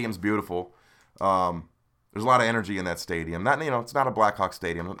stadium's beautiful. There's a lot of energy in that stadium. It's not a Blackhawks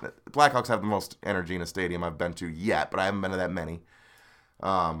stadium. Blackhawks have the most energy in a stadium I've been to yet, but I haven't been to that many.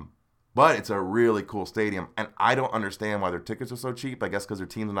 But it's a really cool stadium, and I don't understand why their tickets are so cheap. I guess because their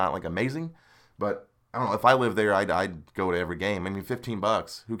team's not like amazing. But I don't know. If I lived there, I'd go to every game. I mean,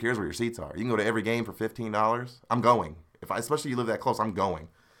 $15. Who cares where your seats are? You can go to every game for $15. I'm going. Especially if you live that close, I'm going.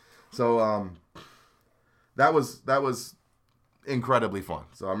 So that was incredibly fun.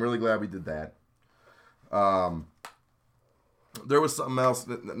 So I'm really glad we did that. There was something else.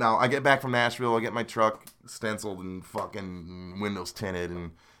 Now I get back from Nashville. I get my truck stenciled and fucking windows tinted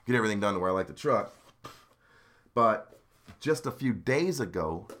and get everything done to where I like the truck. But just a few days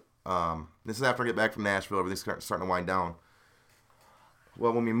ago, this is after I get back from Nashville. Everything's starting to wind down.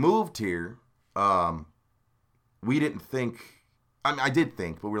 Well, when we moved here, we didn't think. I mean, I did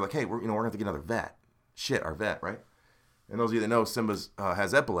think, but we were like, hey, we're gonna have to get another vet. Shit, our vet, right? And those of you that know, Simba's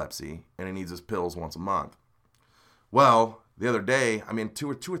has epilepsy, and he needs his pills once a month. Well, the other day, I mean,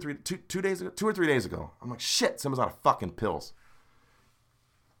 2 or 3 days ago, I'm like, shit, Simba's out of fucking pills.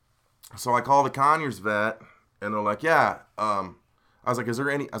 So I call the Conyers vet, and they're like, yeah. I was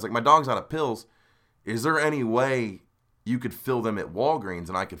like, my dog's out of pills. Is there any way you could fill them at Walgreens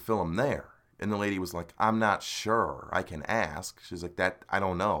and I could fill them there? And the lady was like, I'm not sure. I can ask. She's like, I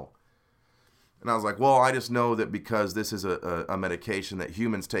don't know. And I was like, well, I just know that because this is a medication that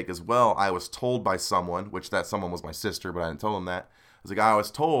humans take as well. I was told by someone, which that someone was my sister, but I didn't tell them that. I was like, I was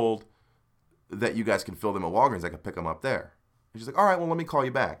told that you guys can fill them at Walgreens. I could pick them up there. And she's like, all right, well, let me call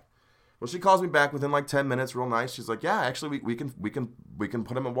you back. Well, she calls me back within like 10 minutes, real nice. She's like, yeah, actually, we can put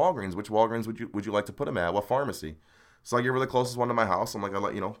them at Walgreens. Which Walgreens would you like to put them at? What pharmacy? So I give her the closest one to my house. I'm like, I'll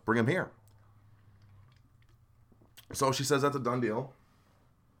let you know, bring them here. So she says that's a done deal.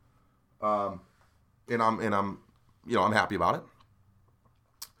 And I'm happy about it.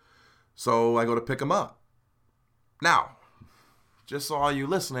 So I go to pick them up. Now, just so all you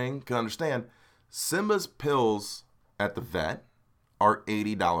listening can understand, Simba's pills at the vet are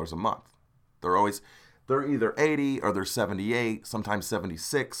 $80 a month. They're either 80 or they're 78, sometimes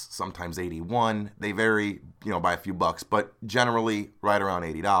 76, sometimes 81. They vary, by a few bucks, but generally right around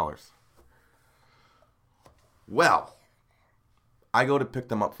 $80. Well, I go to pick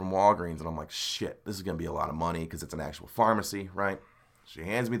them up from Walgreens and I'm like, shit, this is going to be a lot of money because it's an actual pharmacy, right? She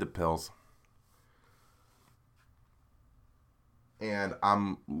hands me the pills. And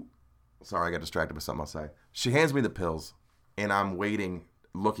sorry, I got distracted by something else. She hands me the pills and I'm waiting,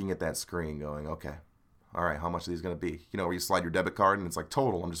 looking at that screen going, okay, all right, how much are these going to be? Where you slide your debit card and it's like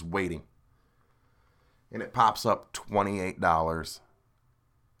total. I'm just waiting. And it pops up $28.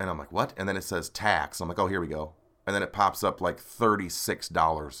 And I'm like, what? And then it says tax. I'm like, oh, here we go. And then it pops up like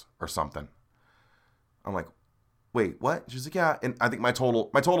 $36 or something. I'm like, wait, what? She's like, yeah. And I think my total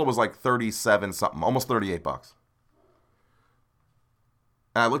was like 37 something, almost $38.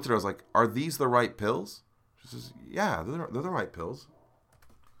 And I looked at her, I was like, are these the right pills? She says, yeah, they're the right pills.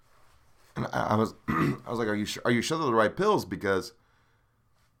 And I was like, are you sure they're the right pills? Because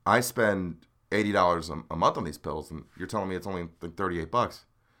I spend $80 a month on these pills, and you're telling me it's only like $38.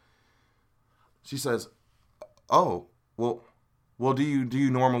 She says, oh, well, do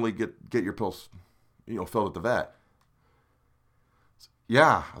you normally get your pills, filled at the vet?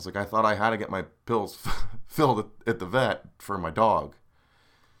 Yeah. I was like, I thought I had to get my pills filled at the vet for my dog.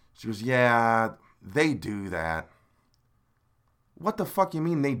 She goes, yeah, they do that. What the fuck you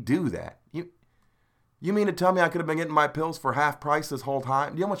mean they do that? You mean to tell me I could have been getting my pills for half price this whole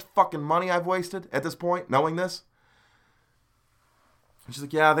time? Do you know how much fucking money I've wasted at this point, knowing this? And she's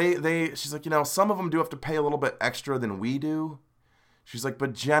like, yeah, she's like, some of them do have to pay a little bit extra than we do. She's like,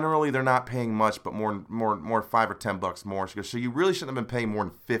 but generally they're not paying much, but more $5 or $10 more. She goes, so you really shouldn't have been paying more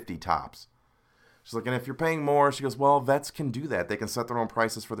than 50 tops. She's like, and if you're paying more, she goes, well, vets can do that. They can set their own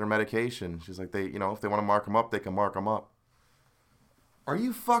prices for their medication. She's like, if they want to mark them up, they can mark them up. Are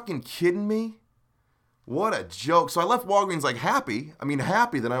you fucking kidding me? What a joke. So I left Walgreens like happy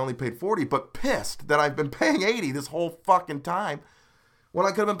that I only paid 40, but pissed that I've been paying 80 this whole fucking time when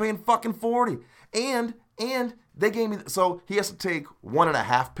I could have been paying fucking 40. And they gave me, so he has to take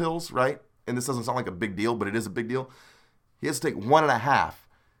 1.5 pills, right? And this doesn't sound like a big deal, but it is a big deal. He has to take 1.5.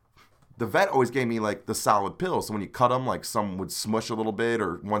 The vet always gave me like the solid pills. So when you cut them, like some would smush a little bit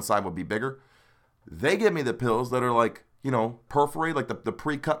or one side would be bigger. They give me the pills that are like, perforate, like the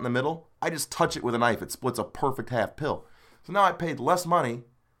pre-cut in the middle. I just touch it with a knife. It splits a perfect half pill. So now I paid less money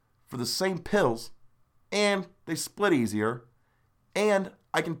for the same pills and they split easier and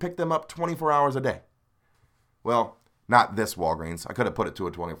I can pick them up 24 hours a day. Well, not this Walgreens. I could have put it to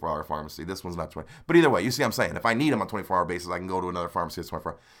a 24-hour pharmacy. This one's not 20. But either way, you see what I'm saying. If I need them on a 24-hour basis, I can go to another pharmacy that's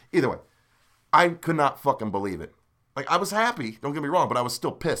 24 hours. Either way, I could not fucking believe it. Like, I was happy. Don't get me wrong, but I was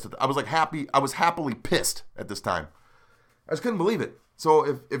still pissed. I was like happy. I was happily pissed at this time. I just couldn't believe it.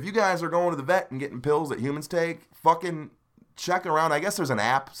 So if you guys are going to the vet and getting pills that humans take, fucking check around. I guess there's an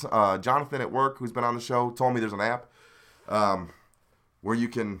app. Jonathan at work, who's been on the show, told me there's an app where you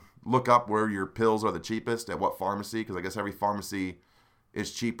can look up where your pills are the cheapest at what pharmacy, because I guess every pharmacy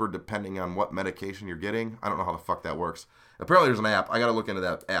is cheaper depending on what medication you're getting. I don't know how the fuck that works. Apparently there's an app. I got to look into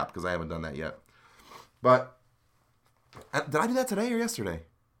that app because I haven't done that yet. But did I do that today or yesterday?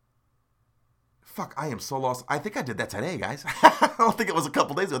 Fuck, I am so lost. I think I did that today, guys. I don't think it was a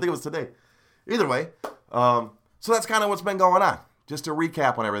couple days ago. I think it was today. Either way, so that's kind of what's been going on. Just to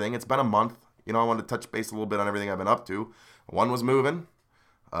recap on everything, it's been a month. I wanted to touch base a little bit on everything I've been up to. One was moving.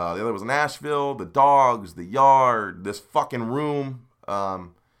 The other was Nashville, the dogs, the yard, this fucking room. Now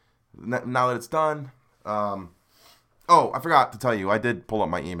that it's done. Oh, I forgot to tell you. I did pull up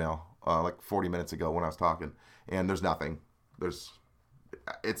my email like 40 minutes ago when I was talking. And there's nothing.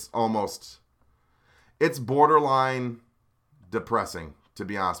 It's borderline depressing, to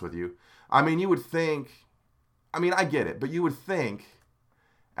be honest with you. I mean, you would think, I get it, but you would think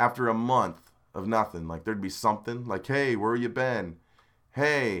after a month of nothing, like there'd be something like, hey, where you been?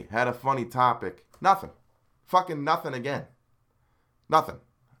 Hey, had a funny topic. Nothing. Fucking nothing again. Nothing.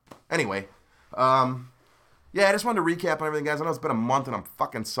 Anyway, yeah, I just wanted to recap on everything, guys. I know it's been a month and I'm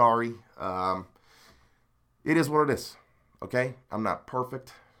fucking sorry. It is what it is. Okay? I'm not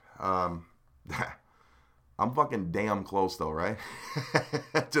perfect. I'm fucking damn close though, right?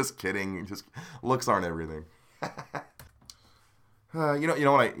 Just kidding. Just looks aren't everything. You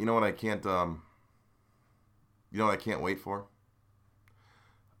know what I can't wait for?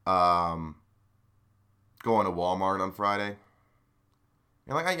 Going to Walmart on Friday.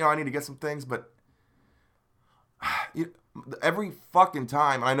 And I need to get some things, but every fucking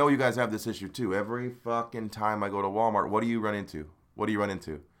time, and I know you guys have this issue too. Every fucking time I go to Walmart, what do you run into?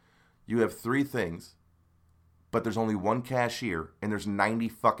 You have 3 things, but there's only one cashier, and there's 90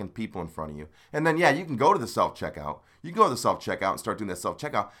 fucking people in front of you. And then, you can go to the self-checkout. You can go to the self-checkout and start doing that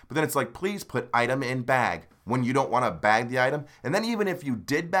self-checkout. But then it's like, please put item in bag when you don't want to bag the item. And then even if you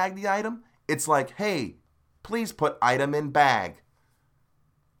did bag the item, it's like, hey, please put item in bag.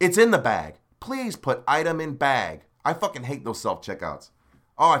 It's in the bag. Please put item in bag. I fucking hate those self-checkouts.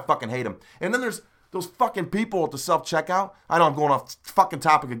 Oh, I fucking hate them. And then there's those fucking people at the self-checkout. I know I'm going off fucking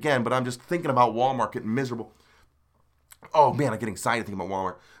topic again, but I'm just thinking about Walmart getting miserable. Oh man, I'm getting excited thinking about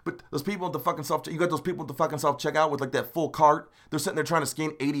Walmart. But those people at the fucking you got those people at the fucking self-checkout with like that full cart. They're sitting there trying to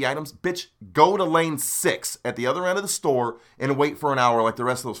scan 80 items. Bitch, go to lane 6 at the other end of the store and wait for an hour like the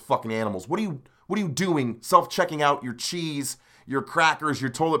rest of those fucking animals. What are you doing? Self-checking out your cheese, your crackers, your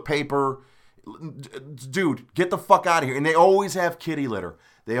toilet paper. Dude, get the fuck out of here. And they always have kitty litter.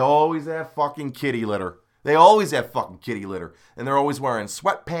 They always have fucking kitty litter. And they're always wearing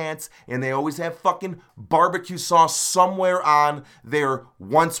sweatpants. And they always have fucking barbecue sauce somewhere on their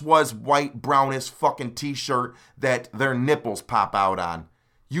once was white brownish fucking t-shirt that their nipples pop out on.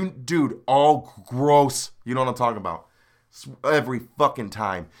 Dude, all gross. You know what I'm talking about. Every fucking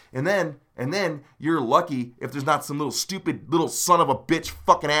time. And then you're lucky if there's not some little stupid little son of a bitch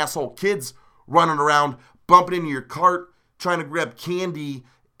fucking asshole kids running around bumping into your cart trying to grab candy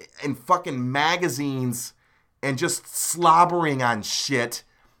and fucking magazines and just slobbering on shit.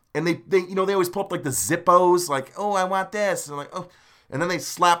 And they always pull up like the Zippos, like, oh, I want this. And like, oh, and then they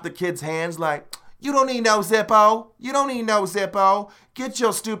slap the kids' hands like, you don't need no Zippo. Get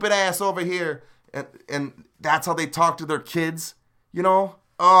your stupid ass over here. And that's how they talk to their kids,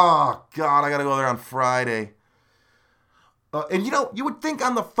 Oh, God, I got to go there on Friday. And you would think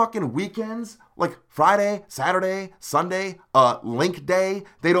on the fucking weekends, like Friday, Saturday, Sunday, link day,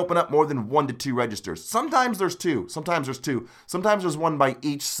 they'd open up more than 1 to 2 registers. Sometimes there's 2. Sometimes there's one by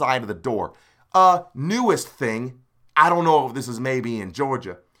each side of the door. Newest thing, I don't know if this is maybe in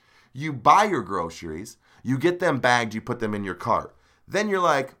Georgia. You buy your groceries, you get them bagged, you put them in your cart. Then you're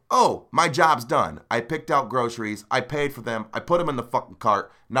like, oh, my job's done. I picked out groceries, I paid for them, I put them in the fucking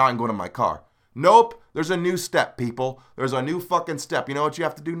cart, now I'm going to my car. Nope, there's a new step, people. There's a new fucking step. You know what you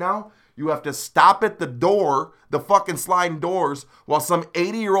have to do now? You have to stop at the door, the fucking sliding doors, while some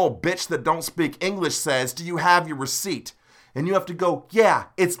 80-year-old bitch that don't speak English says, do you have your receipt? And you have to go, yeah,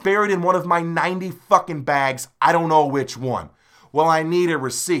 it's buried in one of my 90 fucking bags. I don't know which one. Well, I need a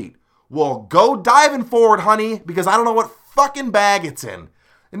receipt. Well, go diving for it, honey, because I don't know what fucking bag it's in.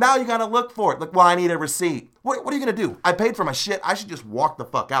 And now you gotta look for it. Like, well, I need a receipt. What are you gonna do? I paid for my shit. I should just walk the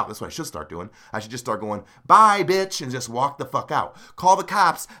fuck out. That's what I should start doing. I should just start going, bye, bitch, and just walk the fuck out. Call the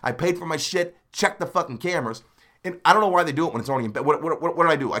cops. I paid for my shit. Check the fucking cameras. And I don't know why they do it when it's already in bed. What did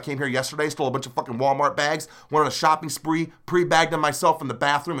I do? I came here yesterday, stole a bunch of fucking Walmart bags, went on a shopping spree, pre-bagged them myself in the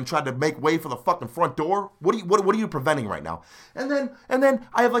bathroom, and tried to make way for the fucking front door. What are you preventing right now? And then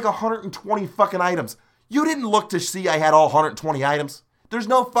I have like 120 fucking items. You didn't look to see I had all 120 items. There's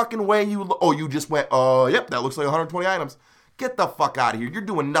no fucking way you just went, yep, that looks like 120 items. Get the fuck out of here. You're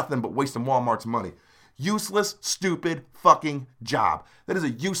doing nothing but wasting Walmart's money. Useless, stupid fucking job. That is a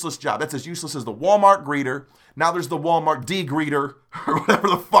useless job. That's as useless as the Walmart greeter. Now there's the Walmart de-greeter, or whatever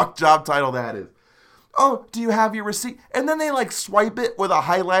the fuck job title that is. Oh, do you have your receipt? And then they like swipe it with a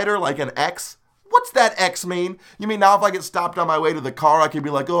highlighter like an X. What's that X mean? You mean now if I get stopped on my way to the car, I can be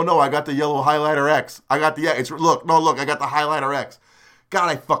like, oh no, I got the yellow highlighter X. I got the X. Look, I got the highlighter X. God,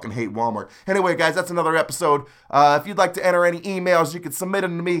 I fucking hate Walmart. Anyway, guys, that's another episode. If you'd like to enter any emails, you can submit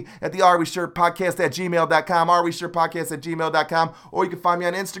them to me at the arewessurepodcast@gmail.com, arewessurepodcast@gmail.com, or you can find me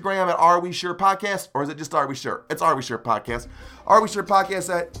on Instagram at arewessurepodcast, or is it just Are We Sure? It's Are We Sure Podcast. Are We Sure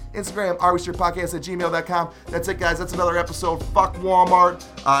Podcast at Instagram, arewessurepodcast@gmail.com. That's it, guys. That's another episode. Fuck Walmart.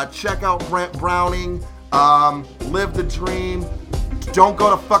 Check out Brent Browning. Live the dream. Don't go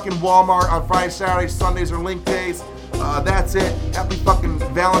to fucking Walmart on Fridays, Saturdays, Sundays, or link days. That's it. Happy fucking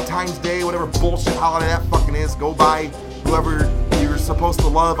Valentine's Day, whatever bullshit holiday that fucking is. Go buy whoever you're supposed to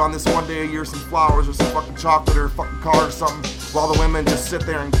love on this one day a year some flowers or some fucking chocolate or a fucking car or something, while the women just sit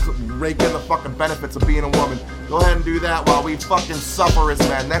there and rake in the fucking benefits of being a woman. Go ahead and do that while we fucking suffer as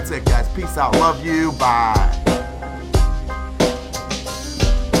men. That's it, guys. Peace out. Love you. Bye.